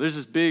progressive theology. There's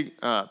this big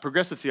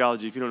progressive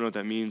theology, if you don't know what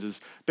that means,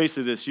 is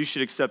basically this: you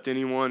should accept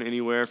anyone,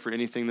 anywhere, for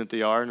anything that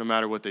they are, no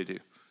matter what they do.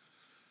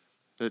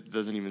 It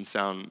doesn't even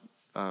sound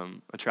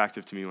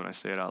attractive to me when I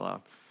say it out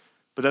loud.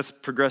 But that's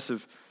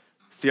progressive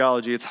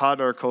theology. It's hot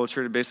in our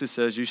culture. It basically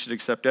says you should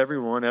accept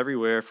everyone,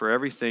 everywhere, for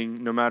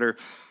everything, no matter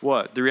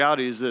what. The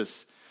reality is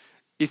this: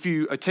 if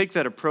you take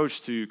that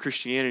approach to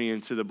Christianity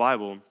and to the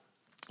Bible,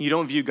 you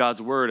don't view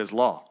God's word as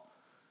law.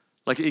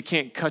 Like, it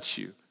can't cut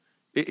you.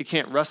 It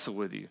can't wrestle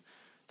with you.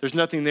 There's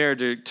nothing there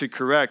to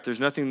correct. There's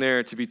nothing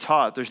there to be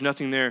taught. There's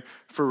nothing there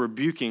for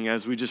rebuking,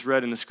 as we just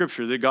read in the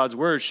scripture, that God's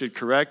word should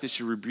correct, it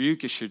should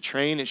rebuke, it should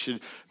train, it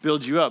should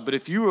build you up. But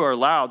if you are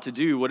allowed to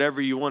do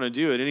whatever you want to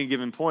do at any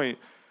given point,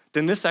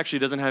 then this actually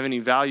doesn't have any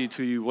value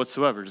to you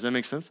whatsoever. Does that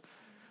make sense?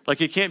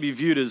 Like, it can't be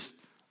viewed as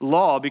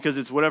law because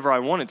it's whatever I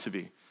want it to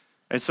be.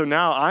 And so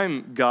now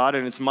I'm God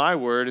and it's my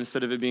word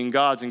instead of it being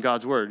God's and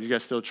God's word. You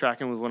guys still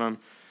tracking with what I'm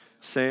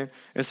saying?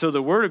 And so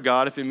the word of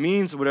God, if it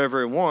means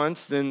whatever it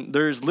wants, then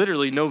there's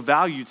literally no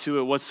value to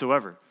it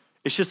whatsoever.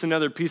 It's just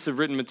another piece of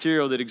written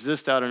material that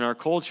exists out in our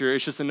culture.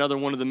 It's just another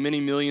one of the many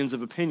millions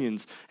of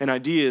opinions and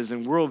ideas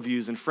and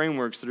worldviews and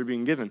frameworks that are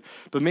being given.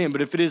 But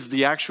if it is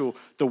the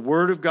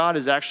word of God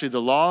is actually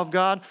the law of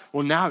God,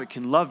 well, now it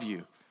can love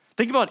you.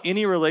 Think about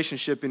any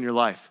relationship in your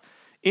life.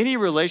 Any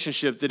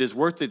relationship that is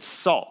worth its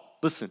salt,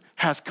 listen,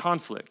 has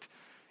conflict.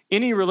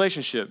 Any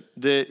relationship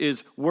that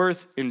is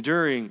worth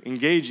enduring,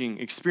 engaging,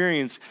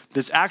 experience,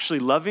 that's actually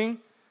loving,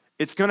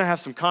 it's going to have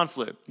some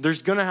conflict.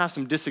 There's going to have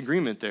some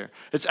disagreement there.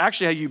 It's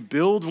actually how you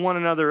build one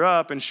another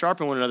up and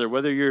sharpen one another,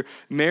 whether you're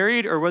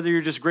married or whether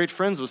you're just great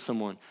friends with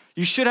someone.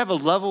 You should have a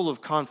level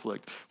of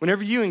conflict.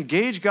 Whenever you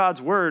engage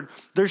God's word,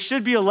 there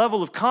should be a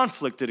level of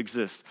conflict that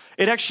exists.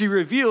 It actually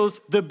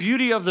reveals the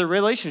beauty of the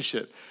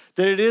relationship,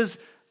 that it is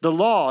the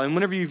law. And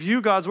whenever you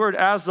view God's word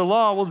as the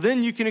law, well,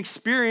 then you can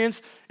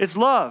experience its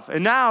love.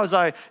 And now as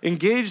I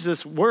engage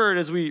this word,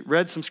 as we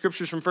read some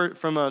scriptures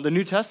from the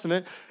New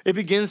Testament, it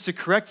begins to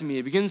correct me.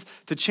 It begins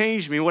to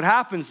change me. What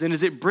happens then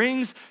is it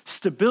brings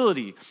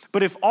stability.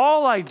 But if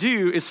all I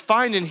do is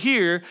find and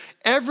hear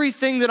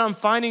everything that I'm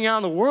finding out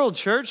in the world,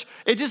 church,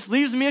 it just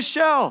leaves me a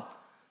shell.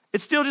 It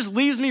still just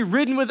leaves me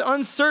ridden with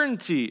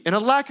uncertainty and a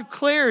lack of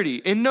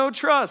clarity and no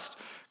trust.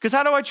 Because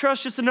how do I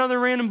trust just another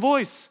random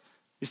voice?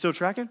 You still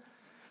tracking?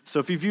 So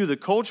if you view the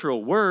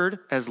cultural word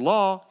as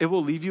law, it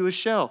will leave you a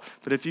shell.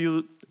 But if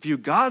you view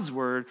God's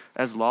word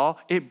as law,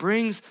 it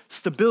brings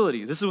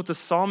stability. This is what the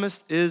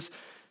psalmist is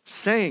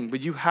saying,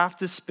 but you have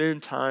to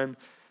spend time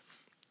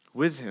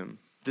with him.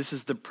 This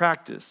is the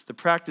practice. The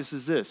practice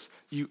is this.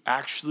 You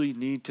actually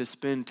need to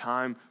spend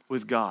time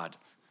with God.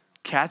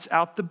 Cat's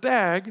out the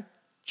bag,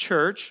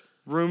 church,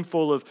 room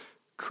full of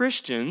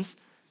Christians.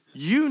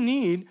 You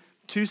need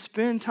to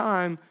spend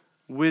time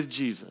with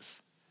Jesus.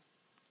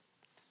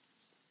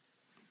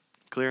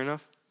 Clear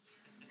enough?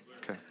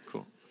 Okay,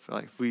 cool. I feel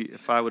like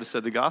if I would have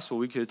said the gospel,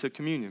 we could have took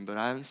communion, but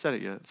I haven't said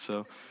it yet.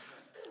 So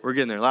we're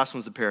getting there. Last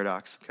one's the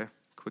paradox, okay?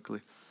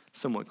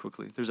 Somewhat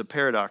quickly. There's a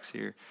paradox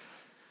here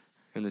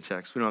in the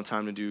text. We don't have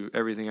time to do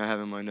everything I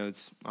have in my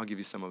notes. I'll give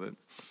you some of it.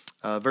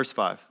 Verse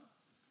 5.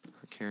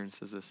 Karen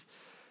says this.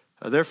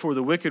 Therefore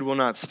the wicked will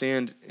not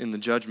stand in the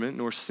judgment,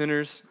 nor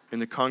sinners in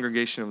the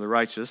congregation of the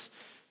righteous.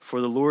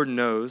 For the Lord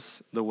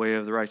knows the way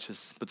of the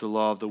righteous, but the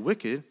law of the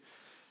wicked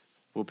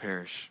will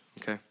perish.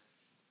 Okay?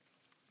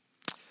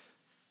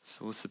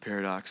 So what's the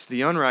paradox?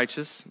 The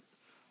unrighteous,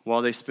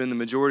 while they spend the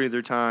majority of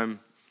their time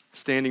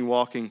standing,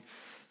 walking,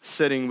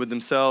 sitting with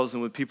themselves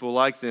and with people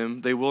like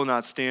them, they will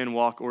not stand,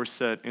 walk, or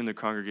sit in the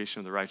congregation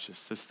of the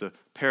righteous. That's the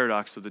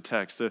paradox of the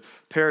text. The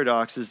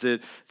paradox is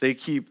that they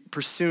keep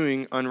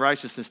pursuing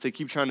unrighteousness. They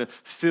keep trying to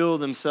fill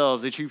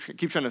themselves. They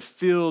keep trying to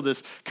fill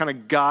this kind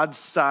of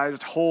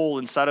God-sized hole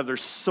inside of their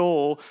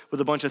soul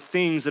with a bunch of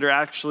things that are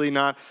actually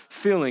not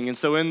filling. And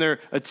so in their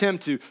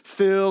attempt to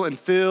fill and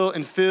fill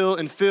and fill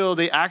and fill,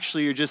 they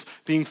actually are just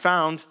being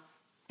found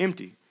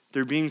empty.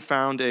 They're being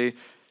found a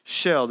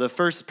shell. The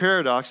first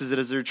paradox is that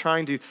as they're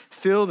trying to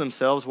fill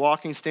themselves,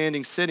 walking,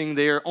 standing, sitting,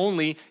 they are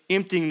only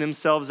emptying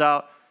themselves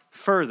out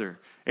further.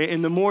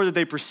 And the more that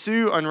they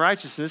pursue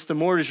unrighteousness, the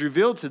more it is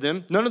revealed to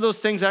them, none of those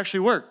things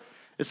actually work.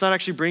 It's not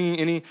actually bringing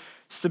any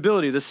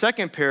stability. The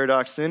second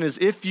paradox then is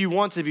if you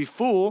want to be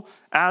full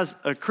as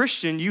a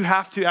Christian, you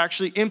have to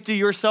actually empty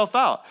yourself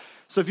out.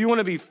 So if you want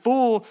to be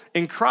full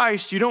in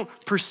Christ, you don't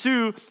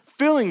pursue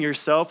filling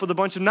yourself with a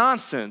bunch of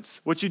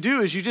nonsense. What you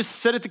do is you just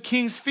sit at the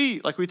King's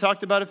feet, like we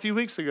talked about a few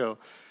weeks ago.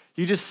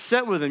 You just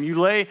sit with him. You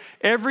lay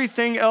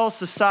everything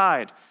else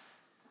aside.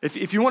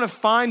 If you want to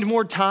find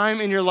more time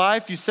in your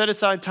life, you set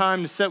aside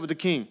time to sit with the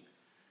King.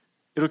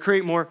 It'll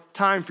create more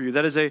time for you.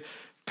 That is a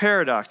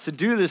paradox. To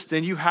do this,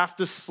 then you have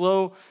to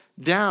slow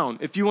down.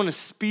 If you want to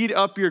speed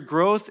up your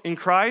growth in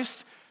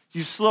Christ,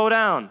 you slow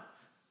down.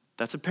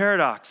 That's a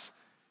paradox,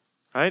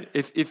 right?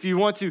 If you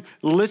want to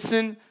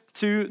listen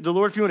to the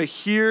Lord, if you want to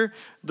hear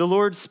the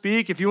Lord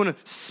speak, if you want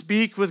to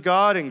speak with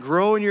God and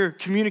grow in your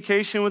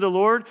communication with the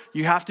Lord,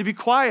 you have to be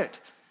quiet.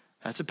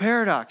 That's a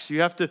paradox.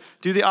 You have to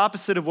do the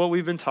opposite of what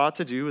we've been taught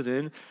to do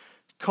within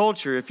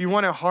culture. If you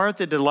want a heart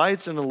that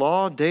delights in the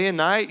law day and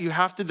night, you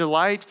have to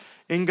delight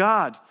in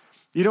God.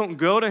 You don't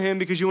go to him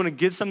because you want to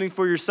get something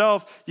for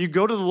yourself. You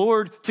go to the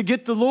Lord to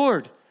get the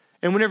Lord.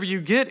 And whenever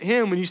you get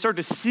him, when you start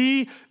to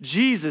see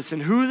Jesus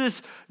and who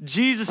this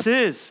Jesus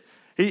is,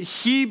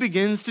 he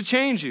begins to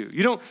change you.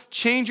 You don't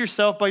change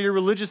yourself by your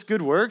religious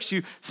good works.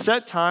 You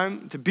set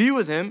time to be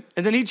with him,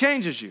 and then he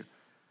changes you.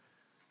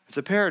 It's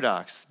a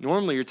paradox.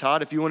 Normally, you're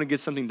taught if you want to get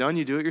something done,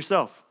 you do it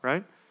yourself,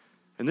 right?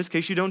 In this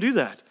case, you don't do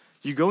that.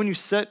 You go and you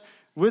sit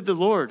with the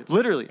Lord,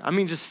 literally. I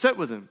mean, just sit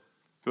with him.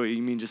 Wait,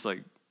 you mean just like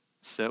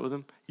sit with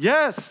him?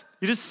 Yes,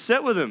 you just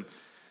sit with him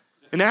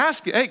and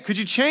ask, hey, could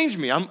you change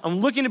me? I'm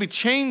looking to be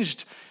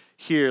changed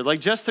here, like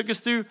Jess took us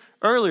through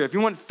earlier. If you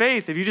want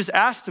faith, if you just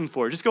asked him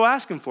for it, just go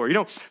ask him for it. You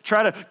don't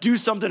try to do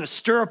something to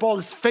stir up all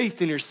this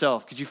faith in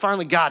yourself because you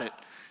finally got it.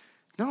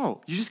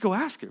 No, you just go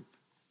ask him.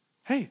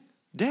 Hey,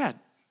 Dad,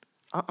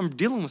 I'm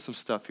dealing with some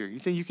stuff here. You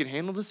think you can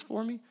handle this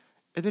for me?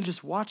 And then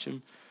just watch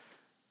him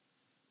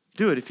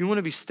do it. If you want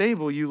to be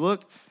stable, you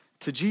look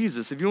to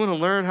Jesus. If you want to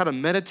learn how to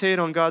meditate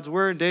on God's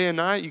word day and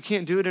night, you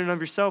can't do it in and of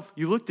yourself.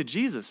 You look to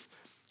Jesus,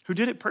 who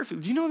did it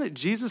perfectly. Do you know that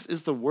Jesus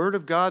is the word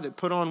of God that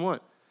put on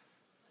what?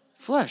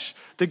 Flesh.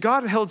 That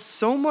God held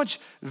so much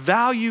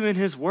value in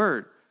his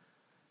word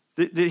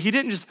that he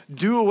didn't just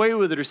do away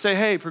with it or say,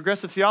 hey,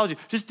 progressive theology,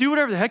 just do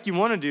whatever the heck you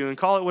want to do and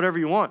call it whatever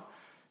you want.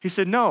 He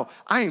said, no,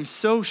 I am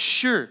so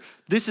sure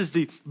this is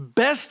the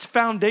best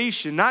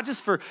foundation, not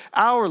just for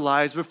our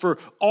lives, but for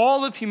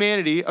all of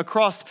humanity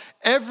across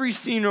every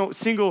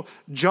single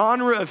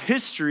genre of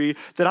history,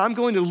 that I'm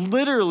going to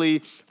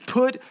literally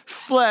put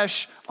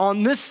flesh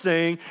on this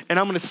thing and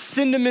I'm going to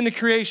send them into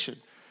creation.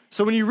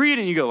 So when you read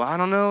it and you go, I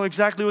don't know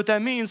exactly what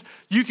that means,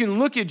 you can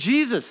look at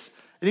Jesus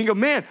and you go,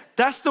 man,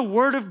 that's the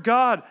word of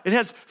God. It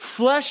has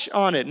flesh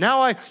on it.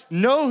 Now I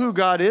know who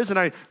God is and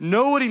I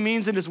know what he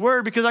means in his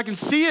word because I can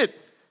see it.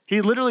 He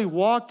literally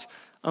walked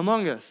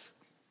among us.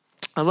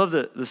 I love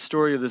the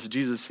story of this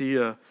Jesus. He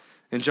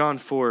in John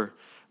 4,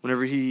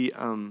 whenever he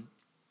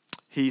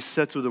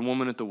sits with a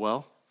woman at the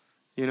well,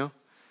 you know.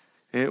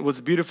 And what's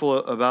beautiful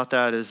about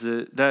that is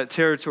that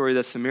territory,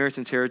 that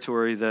Samaritan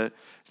territory that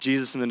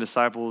Jesus and the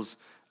disciples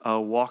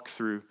walked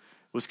through,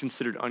 was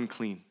considered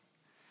unclean.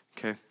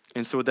 Okay,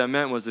 and so what that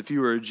meant was if you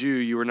were a Jew,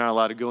 you were not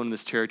allowed to go into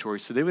this territory.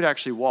 So they would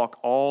actually walk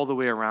all the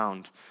way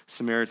around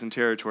Samaritan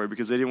territory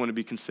because they didn't want to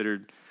be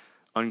considered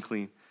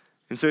unclean.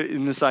 And so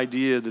in this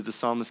idea that the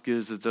psalmist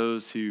gives of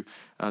those who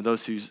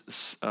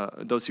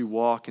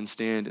walk and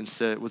stand and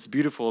sit, what's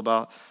beautiful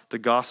about the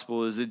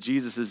gospel is that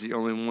Jesus is the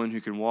only one who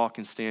can walk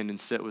and stand and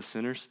sit with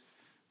sinners,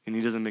 and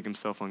he doesn't make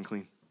himself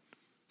unclean,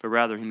 but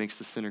rather he makes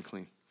the sinner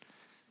clean.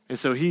 And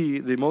so he,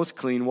 the most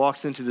clean,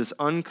 walks into this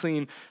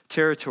unclean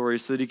territory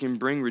so that he can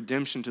bring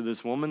redemption to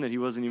this woman that he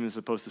wasn't even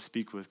supposed to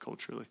speak with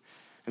culturally.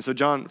 And so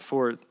John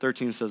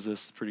 4:13 says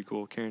this, it's pretty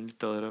cool. Karen, you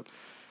throw that up.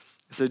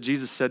 It said,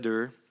 Jesus said to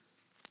her,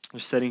 we're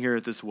sitting here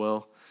at this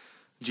well.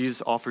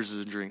 Jesus offers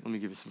her a drink. Let me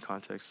give you some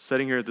context.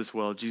 Sitting here at this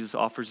well, Jesus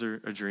offers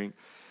her a drink.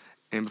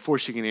 And before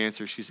she can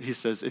answer, he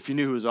says, if you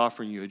knew who was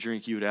offering you a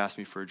drink, you would ask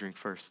me for a drink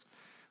first,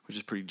 which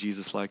is pretty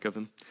Jesus-like of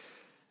him.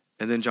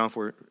 And then John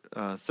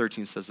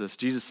 4:13 says this.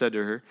 Jesus said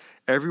to her,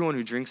 everyone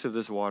who drinks of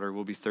this water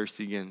will be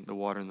thirsty again, the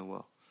water in the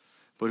well.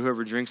 But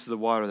whoever drinks of the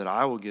water that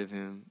I will give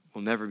him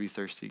will never be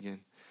thirsty again.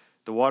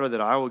 The water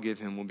that I will give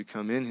him will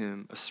become in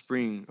him a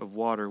spring of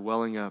water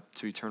welling up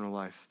to eternal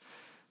life.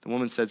 The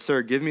woman said,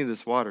 sir, give me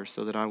this water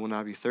so that I will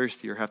not be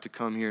thirsty or have to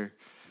come here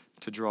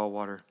to draw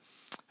water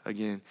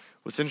again.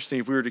 What's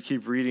interesting, if we were to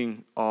keep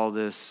reading all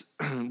this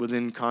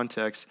within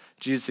context,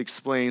 Jesus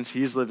explains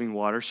he's living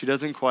water. She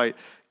doesn't quite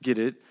get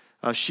it.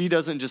 She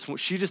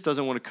just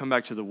doesn't want to come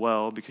back to the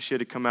well because she had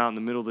to come out in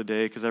the middle of the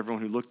day because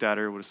everyone who looked at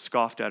her would have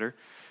scoffed at her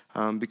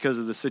because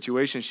of the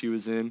situation she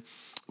was in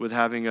with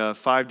having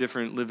 5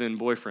 different live-in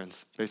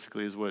boyfriends,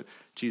 basically is what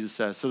Jesus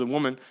says. So the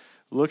woman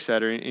looks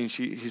at her and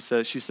she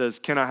says,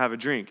 can I have a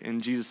drink?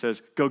 And Jesus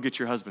says, go get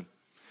your husband.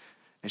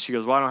 And she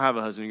goes, well, I don't have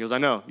a husband. He goes, I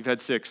know, you've had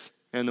 6.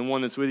 And the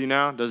one that's with you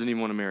now doesn't even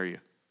want to marry you.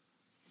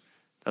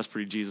 That's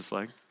pretty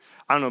Jesus-like.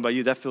 I don't know about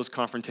you, that feels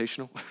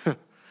confrontational.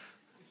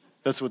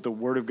 That's what the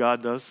word of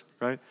God does,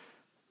 right?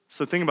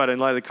 So think about it in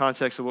light of the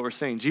context of what we're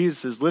saying.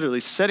 Jesus is literally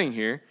sitting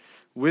here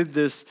with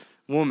this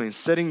woman,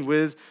 sitting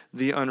with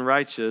the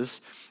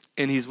unrighteous,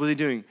 and what is he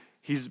doing?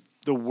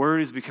 The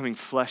word is becoming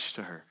flesh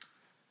to her.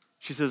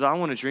 She says, I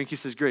want a drink. He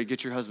says, great,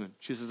 get your husband.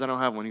 She says, I don't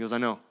have one. He goes, I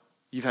know.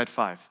 You've had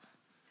 5.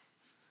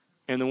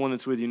 And the one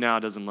that's with you now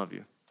doesn't love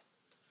you.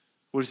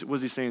 What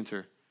is he saying to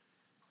her?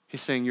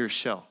 He's saying, you're a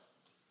shell.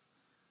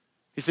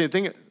 He's saying,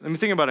 let me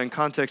think about it in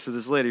context of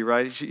this lady,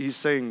 right? He's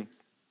saying,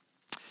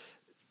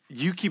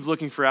 you keep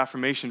looking for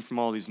affirmation from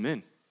all these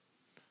men.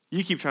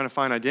 You keep trying to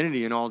find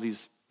identity in all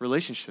these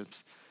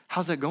relationships.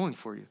 How's that going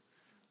for you?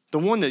 The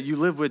one that you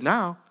live with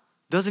now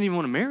doesn't even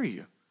want to marry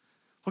you.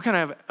 What kind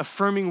of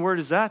affirming word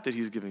is that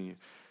he's giving you?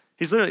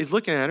 He's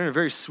looking at her in a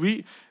very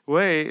sweet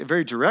way, a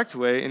very direct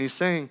way, and he's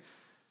saying,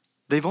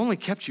 they've only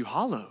kept you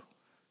hollow.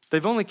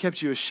 They've only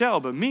kept you a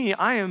shell, but me,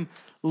 I am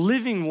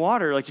living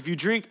water. Like if you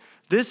drink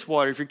this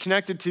water, if you're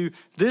connected to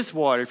this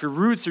water, if your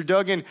roots are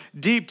dug in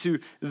deep to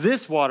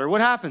this water,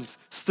 what happens?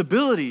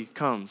 Stability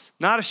comes,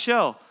 not a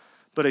shell,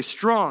 but a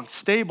strong,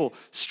 stable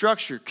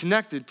structure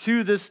connected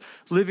to this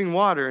living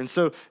water. And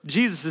so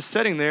Jesus is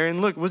sitting there,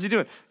 and look, what's he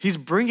doing? He's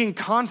bringing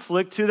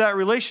conflict to that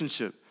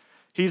relationship.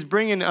 He's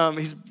bringing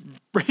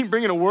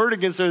a word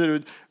against her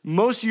that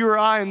most of you or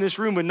I in this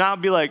room would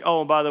not be like,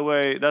 oh, by the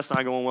way, that's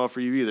not going well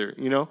for you either,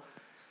 you know?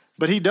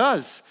 But he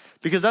does,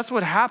 because that's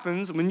what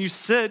happens when you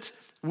sit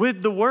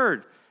with the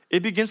word.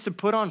 It begins to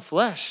put on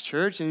flesh,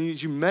 church,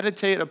 and you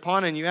meditate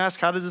upon it, and you ask,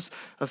 how does this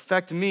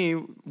affect me?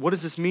 What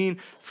does this mean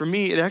for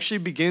me? It actually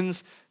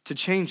begins to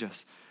change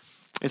us.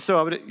 And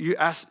so you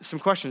ask some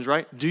questions,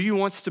 right? Do you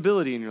want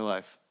stability in your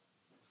life?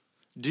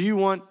 Do you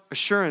want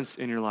assurance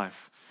in your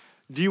life?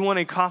 Do you want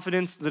a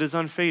confidence that is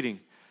unfading?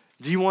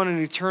 Do you want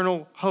an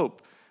eternal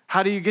hope?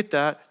 How do you get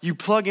that? You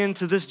plug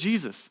into this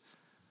Jesus.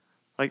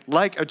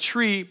 Like a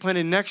tree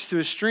planted next to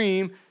a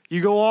stream,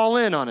 you go all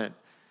in on it.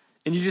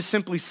 And you just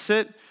simply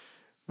sit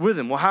with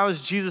him. Well, how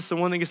is Jesus the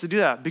one that gets to do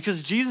that?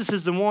 Because Jesus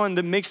is the one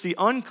that makes the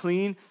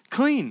unclean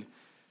clean.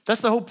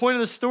 That's the whole point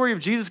of the story of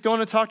Jesus going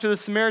to talk to the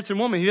Samaritan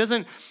woman. He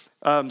doesn't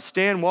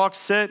stand, walk,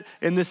 sit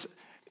in this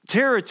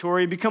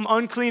territory, become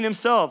unclean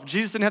himself.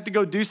 Jesus didn't have to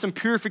go do some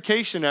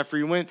purification after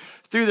he went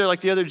through there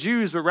like the other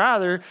Jews, but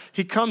rather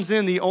he comes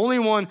in, the only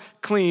one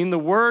clean, the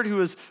Word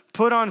who is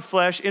put on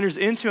flesh, enters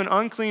into an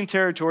unclean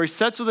territory,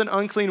 sits with an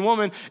unclean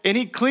woman, and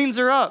he cleans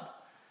her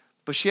up.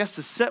 But she has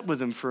to sit with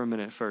him for a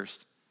minute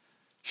first.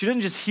 She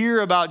didn't just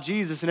hear about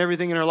Jesus and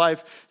everything in her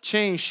life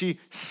changed. She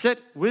sat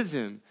with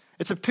him.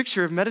 It's a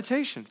picture of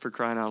meditation, for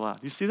crying out loud.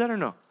 You see that or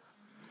no?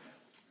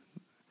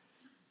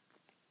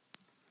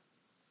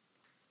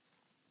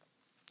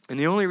 And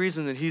the only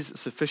reason that he's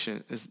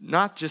sufficient is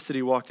not just that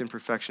he walked in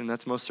perfection,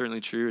 that's most certainly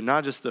true, and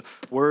not just the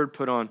Word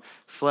put on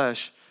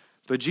flesh,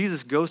 but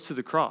Jesus goes to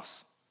the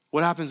cross.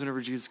 What happens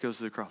whenever Jesus goes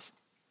to the cross?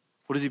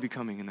 What is he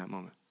becoming in that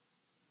moment?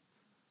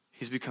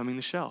 He's becoming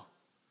the shell.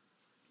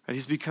 And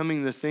he's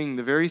becoming the thing,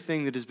 the very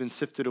thing that has been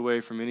sifted away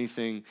from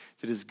anything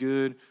that is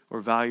good or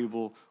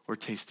valuable or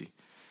tasty.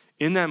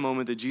 In that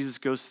moment that Jesus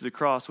goes to the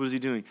cross, what is he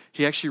doing?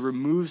 He actually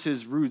removes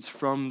his roots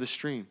from the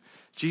stream.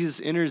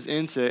 Jesus enters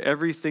into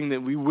everything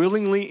that we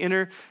willingly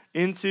enter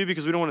into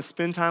because we don't want to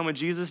spend time with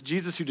Jesus.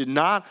 Jesus, who did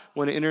not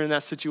want to enter in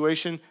that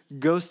situation,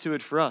 goes to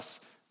it for us.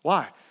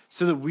 Why?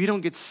 So that we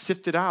don't get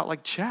sifted out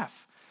like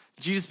chaff.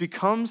 Jesus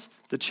becomes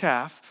the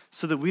chaff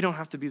so that we don't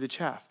have to be the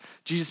chaff.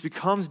 Jesus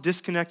becomes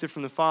disconnected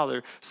from the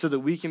Father so that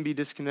we can be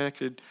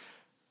disconnected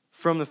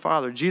from the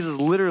Father. Jesus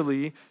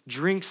literally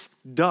drinks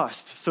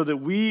dust so that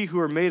we who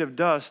are made of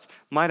dust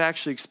might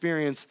actually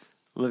experience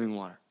living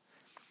water.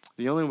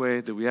 The only way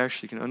that we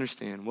actually can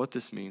understand what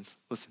this means,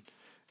 listen,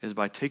 is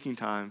by taking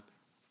time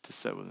to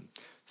sit with him.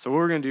 So what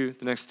we're going to do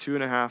the next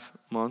 2.5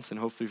 months, and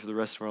hopefully for the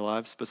rest of our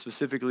lives, but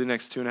specifically the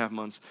next 2.5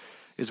 months,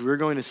 is we're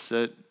going to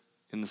sit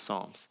in the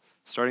Psalms.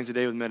 Starting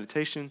today with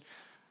meditation,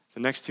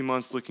 the next 2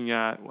 months looking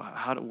at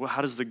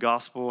how does the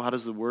gospel, how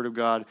does the Word of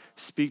God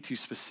speak to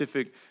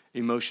specific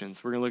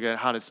emotions. We're going to look at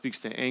how it speaks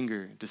to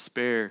anger,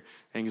 despair,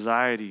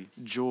 anxiety,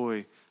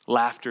 joy,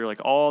 laughter, like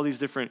all these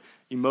different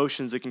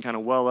emotions that can kind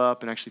of well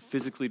up and actually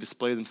physically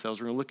display themselves.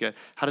 We're going to look at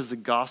how does the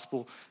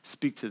gospel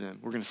speak to them.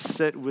 We're going to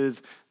sit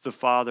with the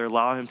Father,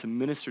 allow him to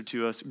minister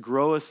to us,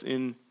 grow us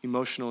in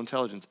emotional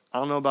intelligence. I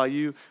don't know about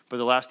you, but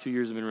the last 2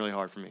 years have been really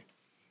hard for me.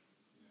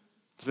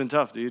 It's been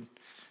tough, dude.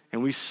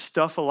 And we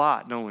stuff a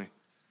lot, don't we?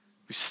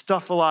 We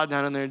stuff a lot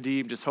down in there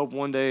deep, just hope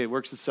one day it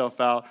works itself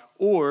out.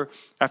 Or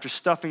after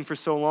stuffing for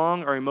so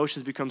long, our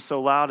emotions become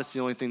so loud, it's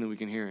the only thing that we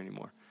can hear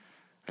anymore.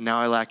 And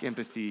now I lack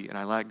empathy, and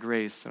I lack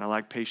grace, and I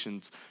lack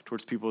patience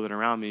towards people that are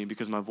around me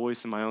because my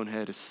voice in my own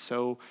head is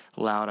so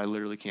loud, I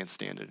literally can't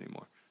stand it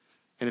anymore.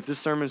 And if this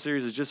sermon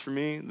series is just for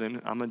me,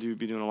 then I'm going to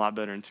be doing a lot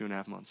better in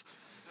 2.5 months.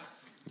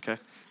 Okay?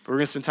 But we're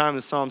going to spend time in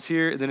the Psalms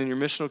here, and then in your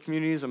missional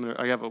communities,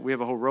 we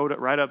have a whole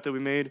write-up that we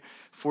made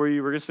for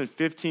you. We're going to spend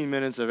 15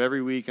 minutes of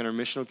every week in our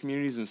missional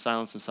communities in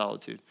silence and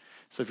solitude.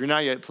 So if you're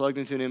not yet plugged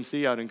into an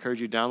MC, I would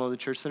encourage you to download the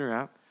Church Center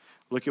app,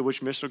 look at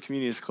which missional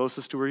community is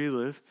closest to where you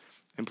live,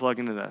 and plug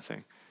into that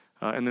thing.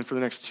 And then for the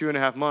next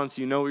 2.5 months,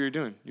 you know what you're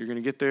doing. You're going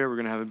to get there. We're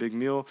going to have a big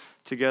meal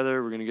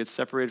together. We're going to get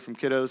separated from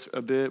kiddos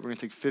a bit. We're going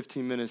to take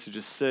 15 minutes to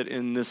just sit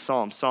in this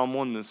Psalm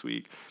 1 this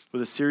week,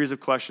 with a series of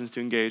questions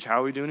to engage.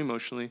 How are we doing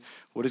emotionally?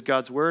 What does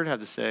God's Word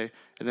have to say?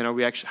 And then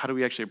how do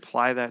we actually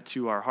apply that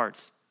to our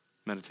hearts?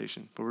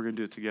 Meditation. But we're going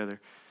to do it together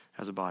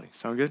as a body.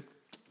 Sound good?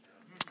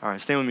 All right,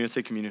 stand with me. Let's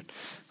take communion.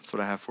 That's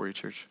what I have for you,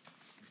 church.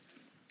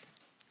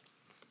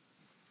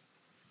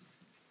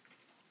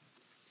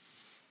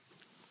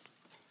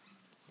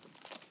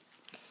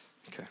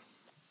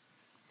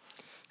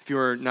 If you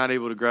are not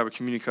able to grab a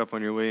communion cup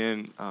on your way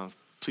in,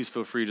 please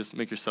feel free. Just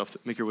make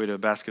your way to a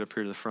basket up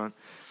here to the front.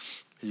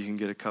 You can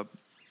get a cup.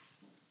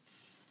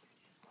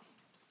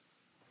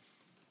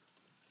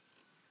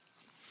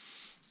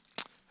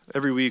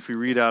 Every week we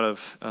read out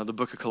of the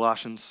book of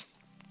Colossians.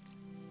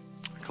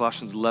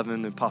 Colossians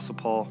 11, the Apostle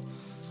Paul.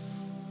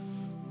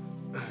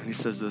 And he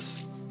says this.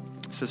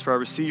 He says, "For I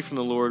received from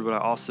the Lord what I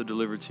also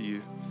delivered to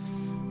you.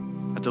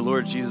 That the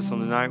Lord Jesus, on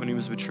the night when he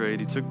was betrayed,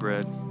 he took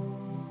bread.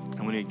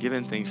 And when he had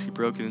given thanks, he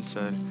broke it and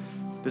said,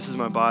 'This is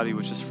my body,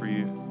 which is for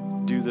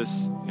you. Do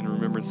this in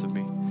remembrance of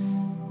me.'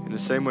 In the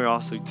same way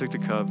also he took the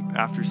cup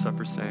after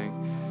supper,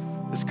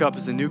 saying, 'This cup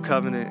is the new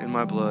covenant in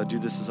my blood. Do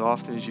this as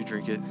often as you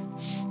drink it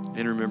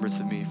in remembrance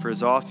of me. For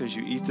as often as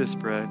you eat this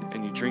bread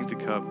and you drink the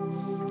cup,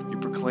 you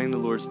proclaim the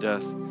Lord's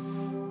death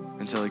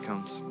until he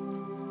comes.'"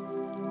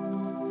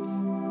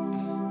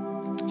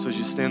 So as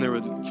you stand there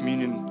with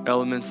communion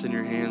elements in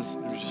your hands,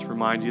 I just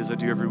remind you, as I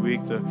do every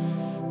week, the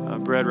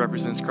bread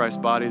represents Christ's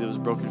body that was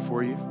broken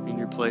for you in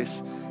your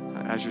place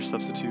as your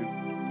substitute.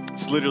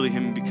 It's literally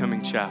him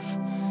becoming chaff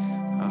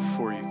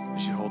for you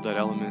as you hold that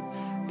element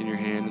in your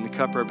hand. And the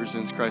cup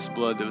represents Christ's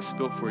blood that was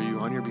spilled for you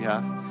on your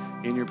behalf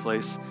in your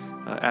place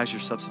as your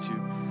substitute.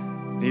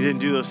 And he didn't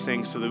do those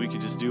things so that we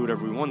could just do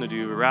whatever we wanted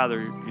to do, but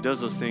rather he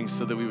does those things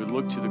so that we would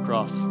look to the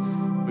cross.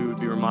 We would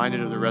be reminded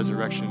of the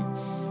resurrection.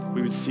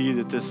 We would see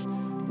that this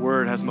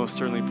Word has most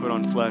certainly put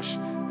on flesh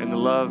and the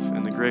love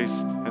and the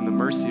grace and the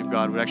mercy of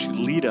God would actually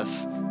lead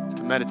us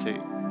to meditate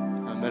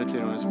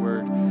on his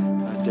word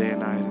day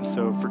and night. And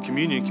so for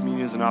communion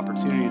is an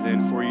opportunity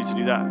then for you to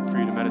do that, for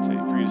you to meditate,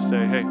 for you to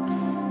say, hey,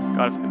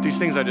 God, if these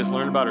things I just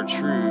learned about are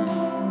true,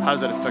 how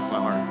does that affect my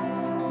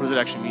heart? What does it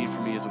actually mean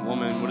for me as a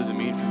woman? What does it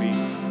mean for me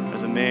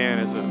as a man,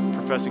 as a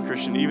professing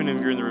Christian? Even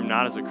if you're in the room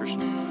not as a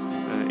Christian,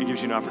 it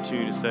gives you an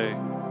opportunity to say,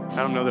 I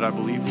don't know that I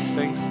believe these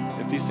things.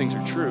 If these things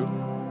are true,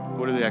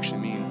 what do they actually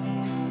mean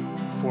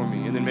for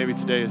me? And then maybe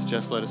today, as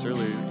Jess led us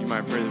earlier, you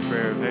might pray the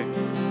prayer of, hey,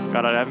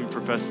 God, I haven't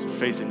professed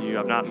faith in you.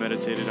 I've not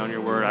meditated on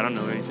your word. I don't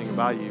know anything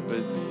about you,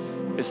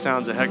 but it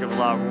sounds a heck of a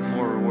lot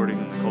more rewarding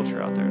than the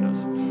culture out there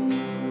does. So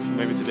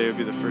maybe today would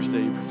be the first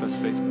day you profess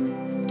faith in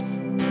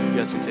me. You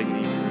guys can take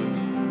it easy.